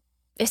it's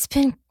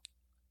been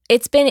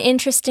it's been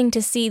interesting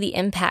to see the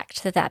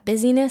impact that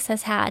busyness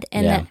has had,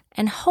 and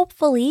and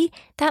hopefully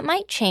that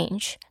might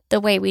change the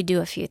way we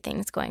do a few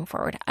things going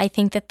forward. I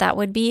think that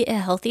would be a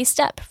healthy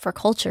step for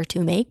culture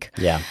to make.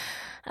 Yeah.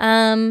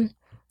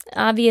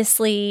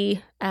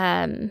 Obviously,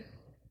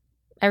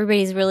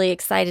 everybody's really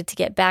excited to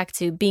get back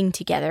to being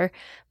together,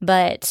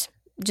 but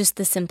just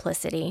the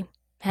simplicity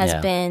has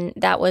been,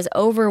 that was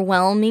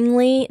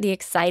overwhelmingly the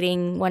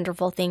exciting,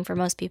 wonderful thing for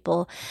most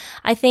people.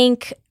 I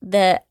think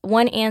the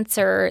one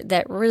answer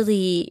that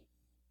really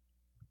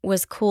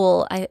was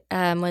cool,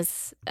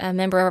 was a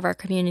member of our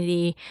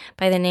community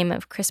by the name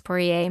of Chris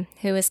Poirier,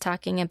 who was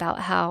talking about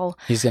how...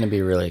 He's going to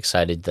be really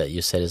excited that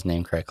you said his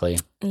name correctly.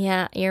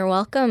 Yeah, you're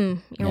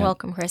welcome. You're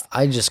welcome, Chris.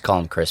 I just call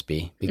him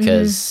Crispy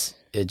because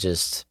it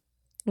just...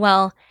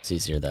 Well, it's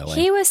easier that way.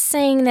 He was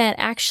saying that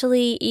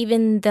actually,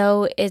 even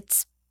though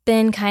it's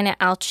been kind of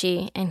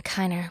ouchy and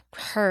kind of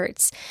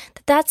hurts,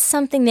 that's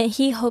something that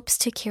he hopes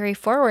to carry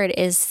forward,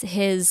 is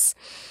his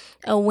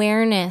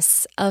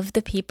awareness of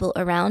the people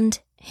around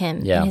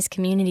him in his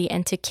community,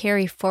 and to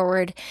carry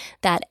forward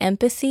that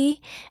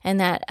empathy and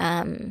that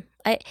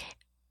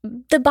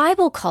the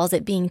Bible calls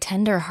it being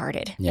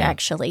tenderhearted,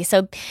 actually.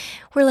 So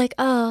we're like,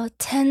 oh,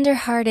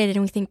 tenderhearted,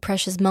 and we think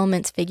Precious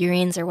Moments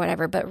figurines or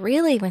whatever. But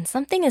really, when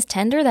something is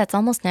tender, that's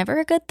almost never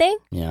a good thing.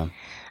 Yeah.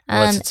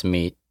 Unless it's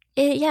meat.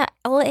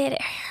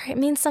 It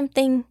means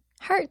something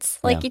hurts.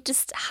 Like it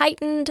just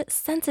heightened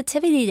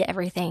sensitivity to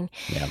everything.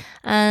 Yeah.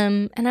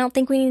 And I don't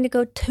think we need to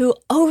go too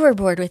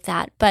overboard with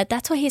that. But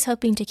that's what he's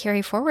hoping to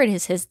carry forward,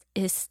 is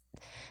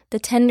the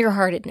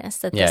tenderheartedness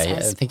that this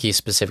has. I think he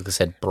specifically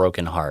said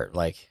broken heart,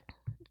 like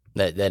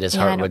that his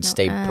heart would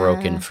stay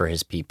broken for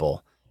his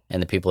people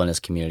and the people in his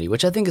community,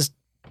 which I think is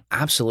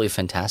absolutely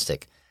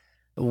fantastic.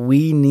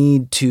 We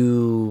need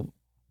to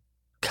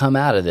come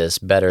out of this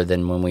better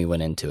than when we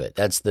went into it.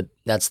 That's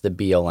the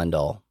be all end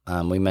all.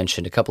 We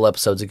mentioned a couple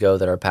episodes ago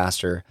that our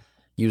pastor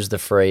used the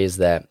phrase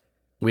that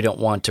we don't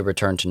want to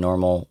return to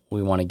normal.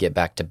 We want to get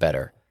back to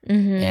better.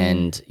 Mm-hmm.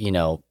 And,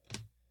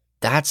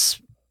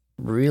 that's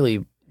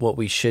really what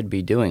we should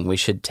be doing. We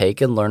should take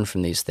and learn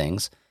from these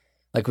things.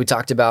 Like we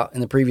talked about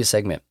in the previous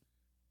segment,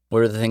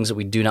 what are the things that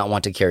we do not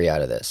want to carry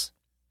out of this?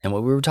 And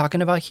what we were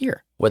talking about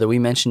here, whether we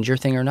mentioned your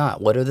thing or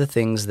not, what are the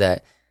things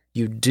that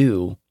you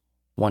do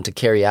want to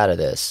carry out of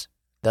this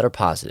that are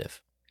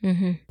positive?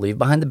 Mm-hmm. Leave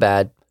behind the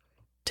bad,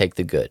 take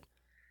the good.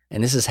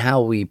 And this is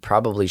how we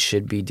probably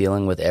should be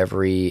dealing with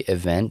every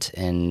event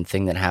and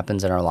thing that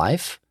happens in our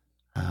life.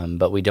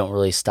 But we don't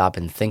really stop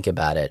and think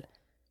about it.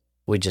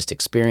 We just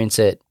experience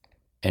it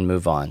and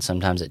move on.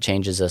 Sometimes it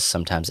changes us,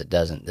 sometimes it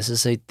doesn't. This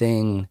is a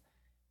thing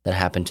that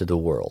happened to the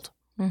world.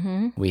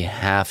 Mm-hmm. We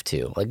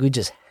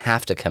just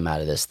have to come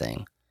out of this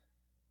thing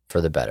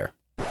for the better.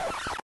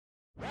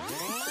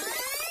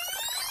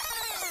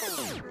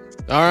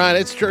 All right,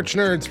 it's Church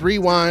Nerds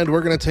Rewind.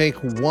 We're going to take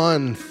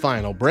one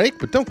final break,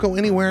 but don't go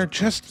anywhere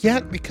just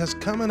yet, because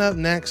coming up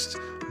next,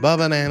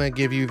 Bubba and Anna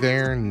give you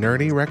their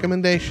nerdy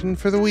recommendation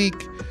for the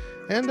week.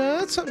 And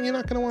that's something you're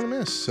not going to want to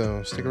miss,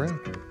 so stick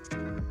around.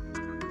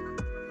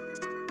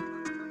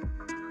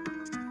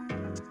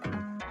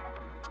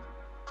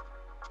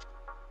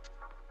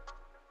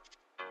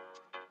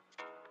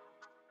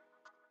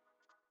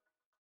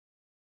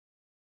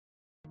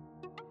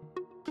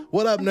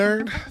 What up,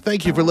 nerd?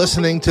 Thank you for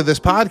listening to this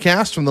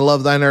podcast from the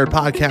Love Thy Nerd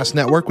Podcast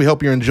Network. We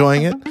hope you're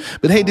enjoying it.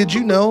 But hey, did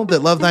you know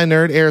that Love Thy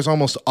Nerd airs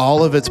almost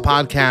all of its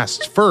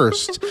podcasts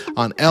first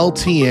on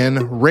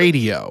LTN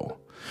Radio?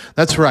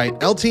 That's right.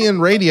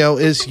 LTN Radio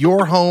is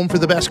your home for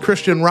the best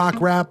Christian rock,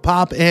 rap,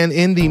 pop, and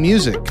indie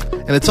music.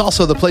 And it's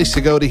also the place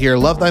to go to hear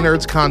Love Thy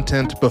Nerd's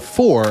content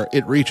before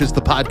it reaches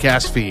the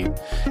podcast feed.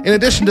 In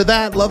addition to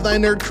that, Love Thy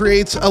Nerd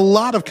creates a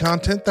lot of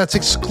content that's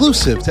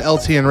exclusive to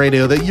LTN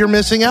Radio that you're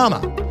missing out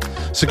on.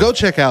 So go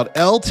check out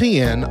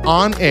ltnonair.com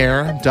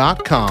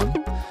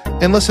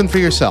and listen for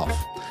yourself.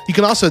 You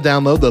can also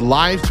download the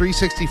Live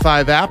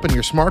 365 app on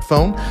your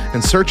smartphone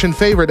and search and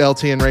favorite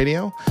LTN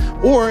Radio,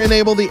 or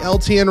enable the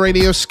LTN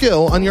Radio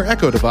skill on your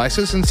Echo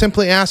devices and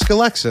simply ask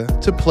Alexa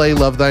to play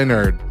Love Thy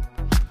Nerd.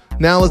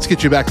 Now let's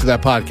get you back to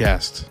that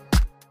podcast.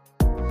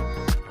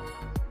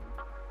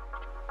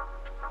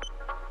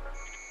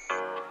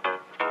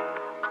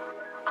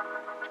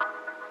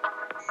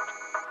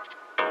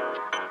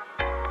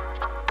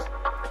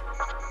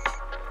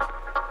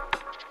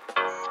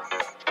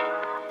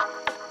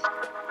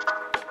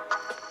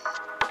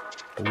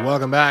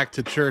 Welcome back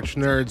to Church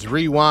Nerds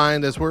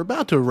Rewind. As we're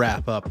about to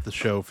wrap up the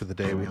show for the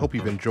day, we hope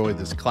you've enjoyed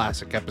this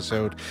classic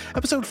episode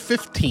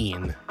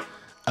 15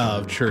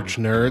 of Church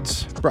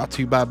Nerds, brought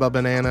to you by Bubba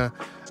and Anna.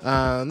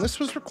 This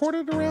was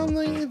recorded around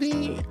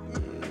the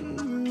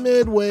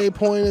midway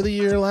point of the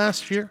year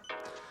last year.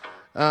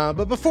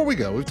 But before we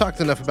go, we've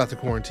talked enough about the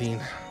quarantine.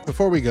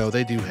 Before we go,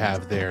 they do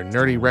have their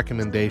nerdy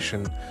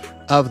recommendation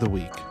of the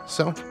week.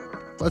 So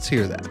let's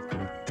hear that.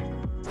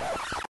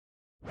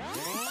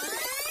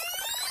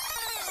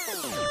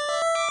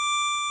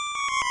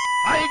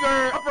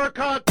 Tiger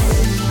uppercut.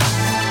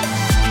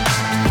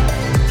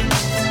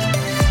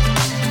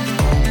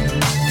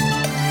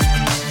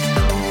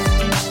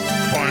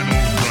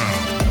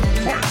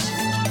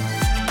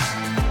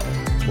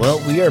 Well,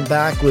 we are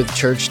back with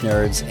Church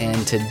Nerds,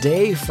 and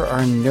today for our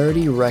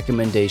nerdy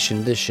recommendation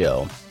of the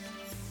show,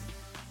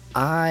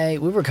 we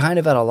were kind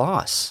of at a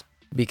loss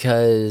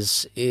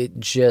because it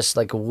just,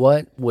 like,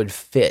 what would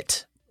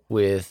fit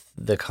with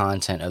the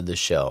content of the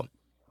show?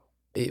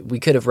 We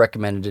could have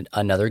recommended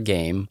another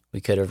game, we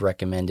could have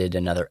recommended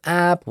another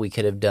app, we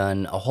could have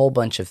done a whole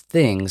bunch of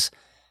things,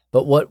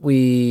 but what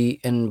we,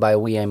 and by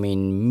we I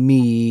mean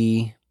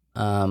me,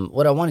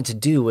 what I wanted to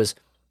do was,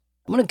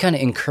 I want to kind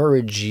of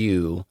encourage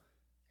you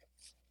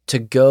to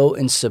go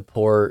and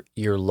support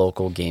your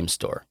local game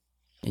store.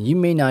 And you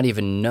may not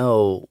even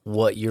know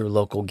what your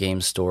local game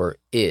store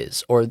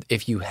is, or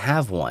if you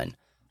have one.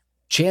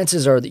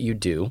 Chances are that you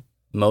do.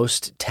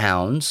 Most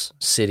towns,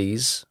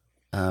 cities,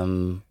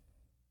 other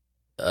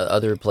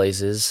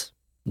places,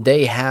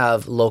 they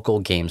have local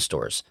game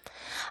stores.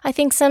 I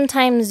think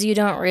sometimes you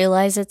don't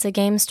realize it's a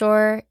game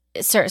store.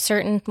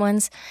 Certain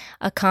ones,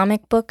 a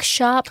comic book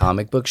shop.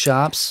 Comic book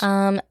shops.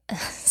 Some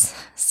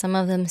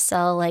of them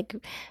sell like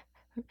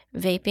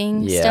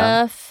vaping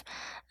stuff.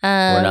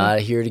 We're not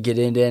here to get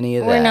into any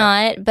of that. We're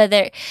not,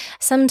 but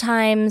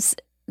sometimes,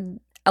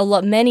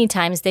 many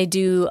times they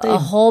do a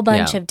whole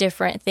bunch of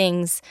different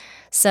things.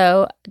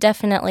 So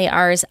definitely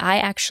ours.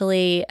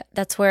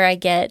 That's where I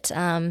get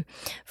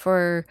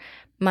for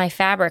my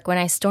fabric. When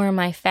I store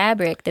my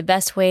fabric, the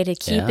best way to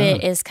keep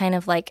it is kind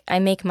of like I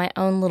make my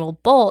own little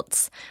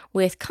bolts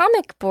with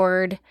comic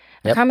book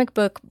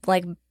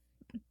like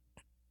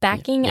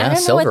backing. I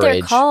don't know what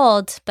they're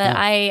called, but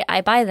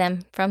I buy them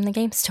from the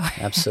game store.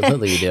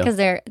 Absolutely, you do.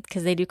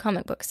 Because they do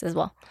comic books as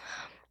well.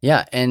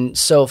 Yeah, and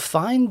so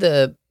find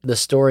the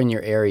store in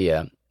your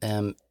area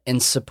and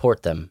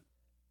support them.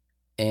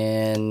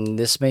 And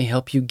this may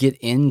help you get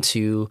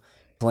into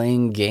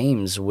playing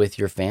games with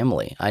your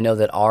family. I know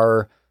that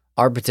our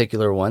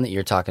particular one that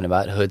you're talking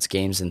about, Hood's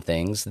Games and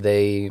Things,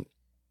 they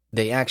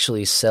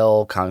actually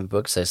sell comic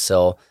books. They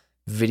sell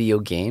video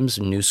games,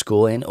 new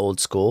school and old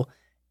school,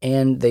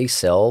 and they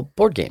sell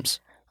board games.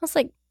 It's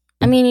like,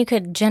 I mean, you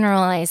could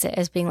generalize it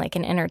as being like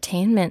an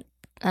entertainment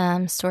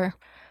store,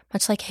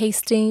 much like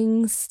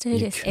Hastings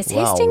did. Is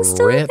Hastings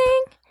still a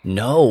thing?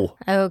 No.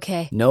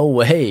 Okay. No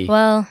way.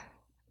 Well,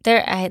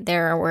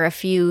 there were a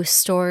few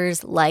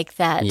stores like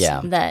that.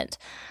 Yeah. That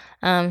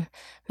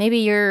maybe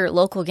your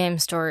local game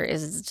store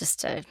is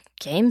just a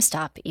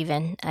GameStop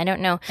even. I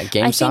don't know. A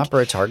GameStop or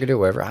a Target or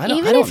wherever. I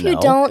don't know. Even if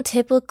you don't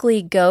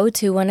typically go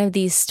to one of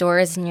these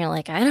stores and you're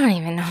like, I don't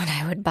even know what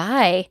I would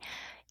buy.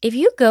 If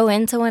you go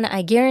into one,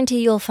 I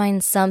guarantee you'll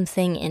find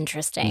something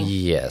interesting.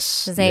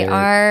 Yes. They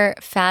are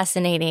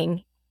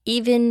fascinating,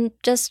 even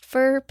just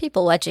for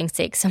people watching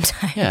sake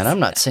sometimes. Yeah, and I'm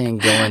not saying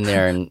go in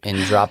there and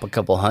drop a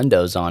couple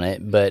hundos on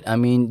it, but I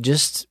mean,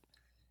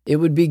 it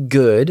would be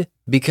good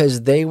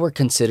because they were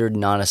considered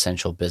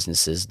non-essential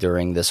businesses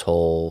during this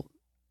whole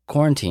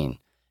quarantine.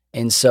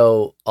 And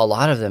so a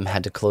lot of them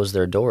had to close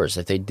their doors.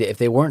 If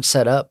they weren't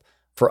set up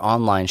for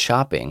online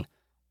shopping,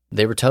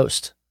 they were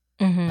toast.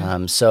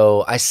 Mm-hmm.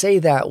 So I say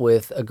that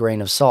with a grain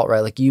of salt,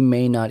 right? Like you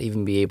may not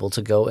even be able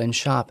to go and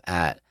shop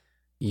at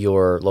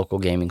your local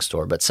gaming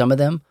store, but some of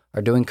them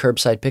are doing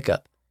curbside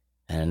pickup.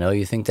 And I know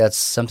you think that's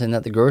something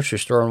that the grocery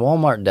store and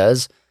Walmart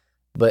does,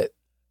 but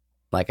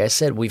like I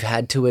said, we've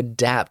had to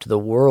adapt. The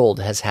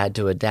world has had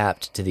to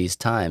adapt to these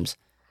times.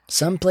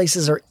 Some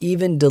places are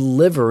even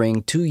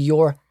delivering to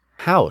your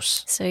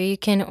house. So you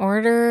can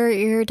order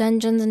your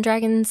Dungeons and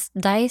Dragons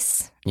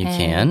dice. You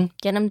can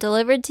get them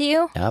delivered to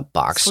you. Yeah,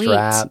 box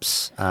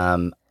straps.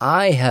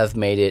 I have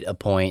made it a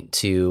point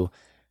to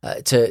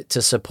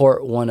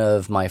support one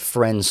of my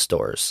friends'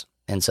 stores,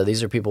 and so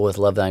these are people with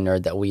Love Thy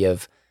Nerd that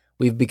we've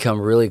become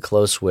really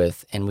close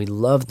with, and we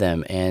love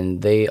them,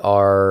 and they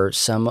are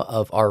some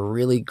of our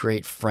really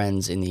great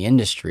friends in the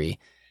industry.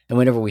 And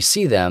whenever we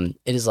see them,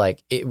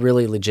 it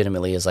really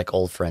legitimately is like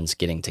old friends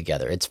getting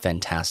together. It's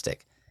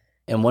fantastic.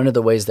 And one of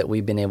the ways that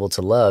we've been able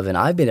to love, and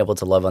I've been able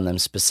to love on them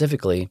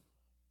specifically,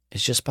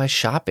 is just by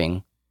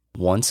shopping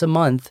once a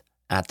month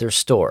at their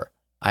store.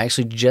 I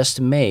actually just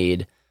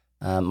made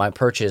my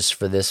purchase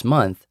for this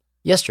month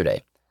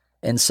yesterday.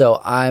 And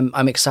so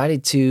I'm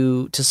excited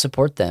to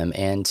support them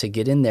and to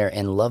get in there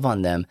and love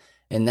on them.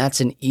 And that's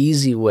an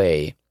easy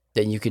way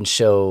that you can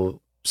show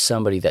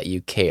somebody that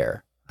you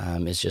care,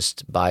 is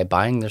just by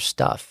buying their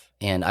stuff.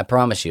 And I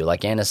promise you,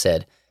 like Anna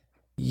said,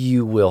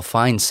 you will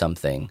find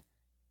something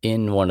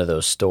in one of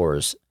those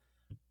stores.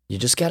 You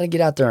just got to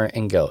get out there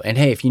and go. And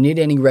hey, if you need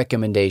any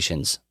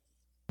recommendations,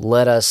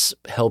 let us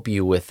help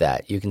you with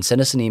that. You can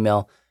send us an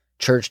email,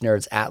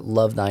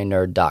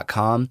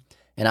 churchnerds@lovethynerd.com.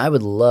 And I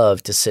would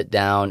love to sit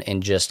down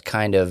and just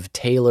kind of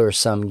tailor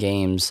some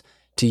games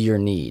to your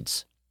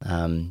needs.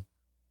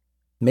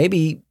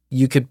 Maybe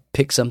you could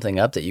pick something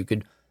up that you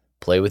could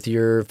play with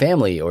your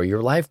family or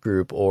your life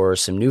group or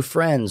some new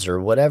friends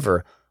or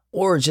whatever,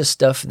 or just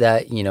stuff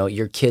that,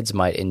 your kids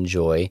might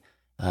enjoy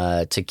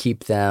to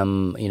keep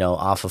them,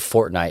 off of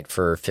Fortnite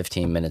for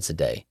 15 minutes a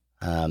day.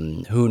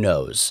 Who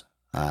knows?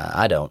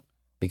 I don't.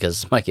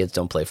 because my kids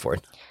don't play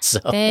Fortnite. So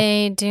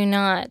They do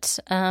not.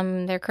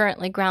 They're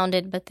currently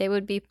grounded, but they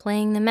would be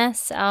playing the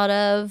mess out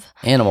of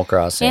Animal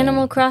Crossing,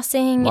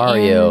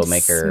 Mario and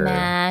Maker,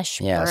 Smash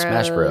Bros.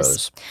 Smash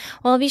Bros.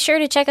 Well, be sure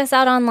to check us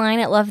out online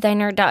at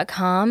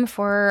lovethynerd.com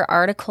for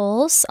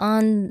articles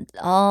on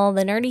all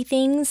the nerdy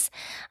things.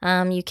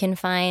 You can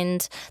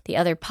find the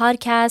other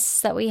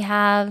podcasts that we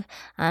have,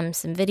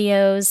 some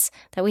videos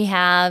that we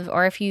have,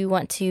 or if you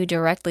want to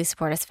directly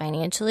support us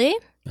financially,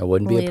 I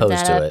wouldn't be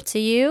opposed to it. To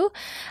you.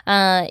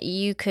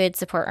 You could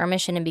support our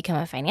mission and become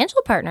a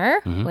financial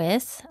partner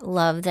with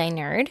Love Thy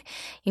Nerd.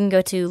 You can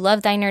go to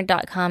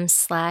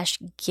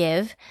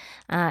lovethynerd.com/give.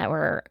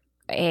 We're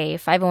a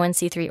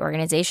 501c3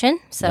 organization,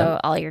 so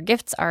all your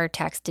gifts are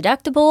tax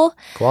deductible.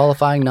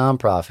 Qualifying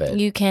nonprofit.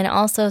 You can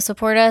also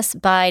support us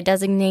by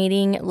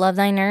designating Love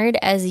Thy Nerd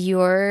as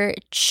your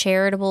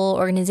charitable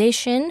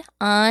organization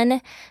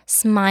on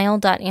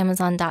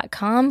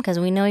smile.amazon.com, because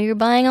we know you're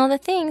buying all the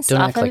things. Don't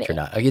act like you're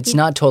not. It's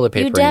not toilet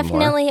paper anymore. You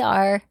definitely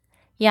are.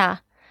 Yeah.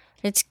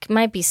 It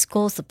might be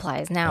school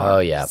supplies now. Oh,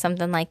 yeah.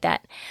 Something like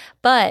that.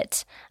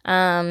 But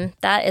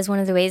that is one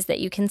of the ways that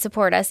you can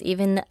support us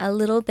even a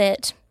little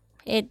bit.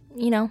 It,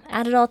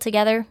 add it all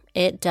together,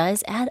 it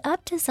does add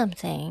up to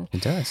something.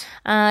 It does.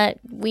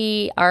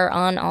 We are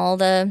on all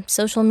the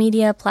social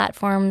media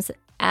platforms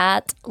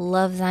at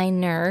Love Thy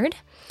Nerd.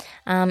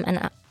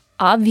 And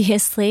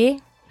obviously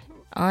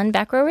on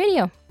Back Row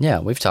Radio.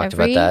 Yeah, we've talked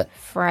about that.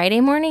 Friday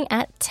morning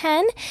at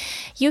 10.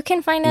 You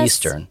can find us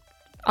Eastern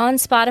on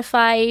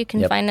Spotify. You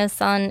can find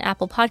us on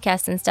Apple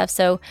Podcasts and stuff.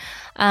 So,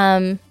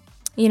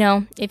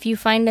 if you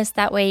find us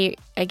that way,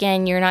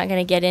 again, you're not going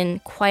to get in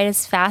quite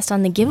as fast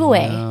on the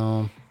giveaway.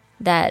 No.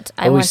 That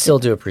I but want. We still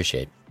do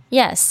appreciate.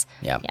 Yes.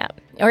 Yeah.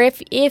 Or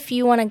if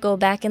you want to go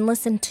back and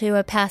listen to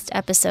a past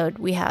episode,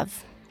 we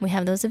have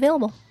those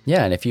available.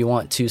 Yeah, and if you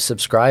want to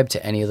subscribe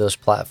to any of those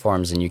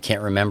platforms and you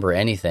can't remember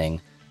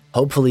anything,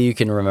 hopefully you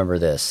can remember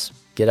this.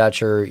 Get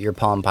out your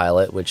Palm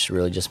Pilot, which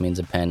really just means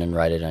a pen, and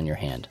write it on your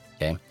hand.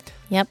 Okay.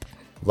 Yep.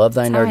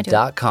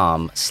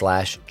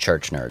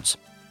 lovethynerd.com/churchnerds.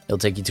 It'll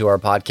take you to our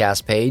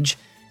podcast page,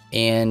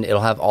 and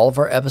it'll have all of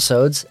our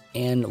episodes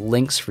and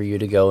links for you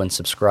to go and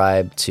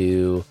subscribe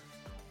to.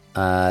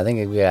 I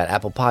think we got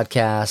Apple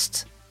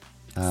Podcasts,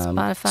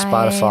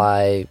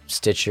 Spotify,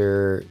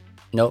 Stitcher.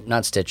 Nope,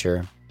 not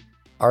Stitcher.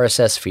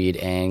 RSS feed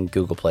and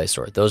Google Play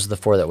Store. Those are the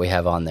 4 that we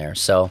have on there.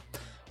 So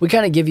we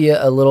kind of give you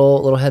a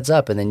little heads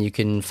up, and then you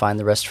can find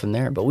the rest from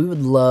there. But we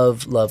would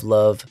love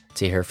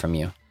to hear from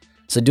you.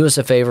 So do us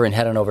a favor and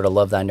head on over to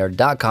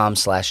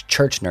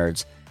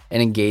lovethynerd.com/churchnerds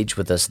and engage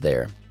with us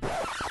there.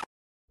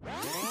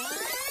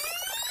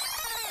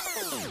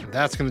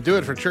 That's going to do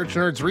it for Church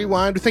Nerds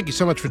Rewind. Thank you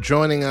so much for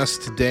joining us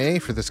today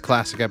for this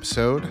classic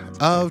episode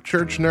of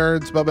Church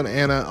Nerds. Bubba and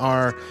Anna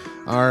are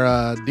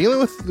dealing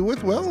with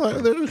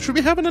they should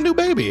be having a new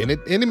baby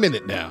any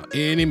minute now.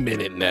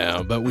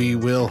 But we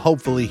will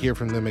hopefully hear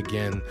from them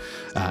again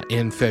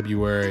in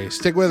February.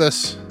 Stick with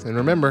us, and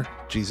remember,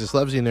 Jesus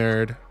loves you,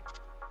 nerd.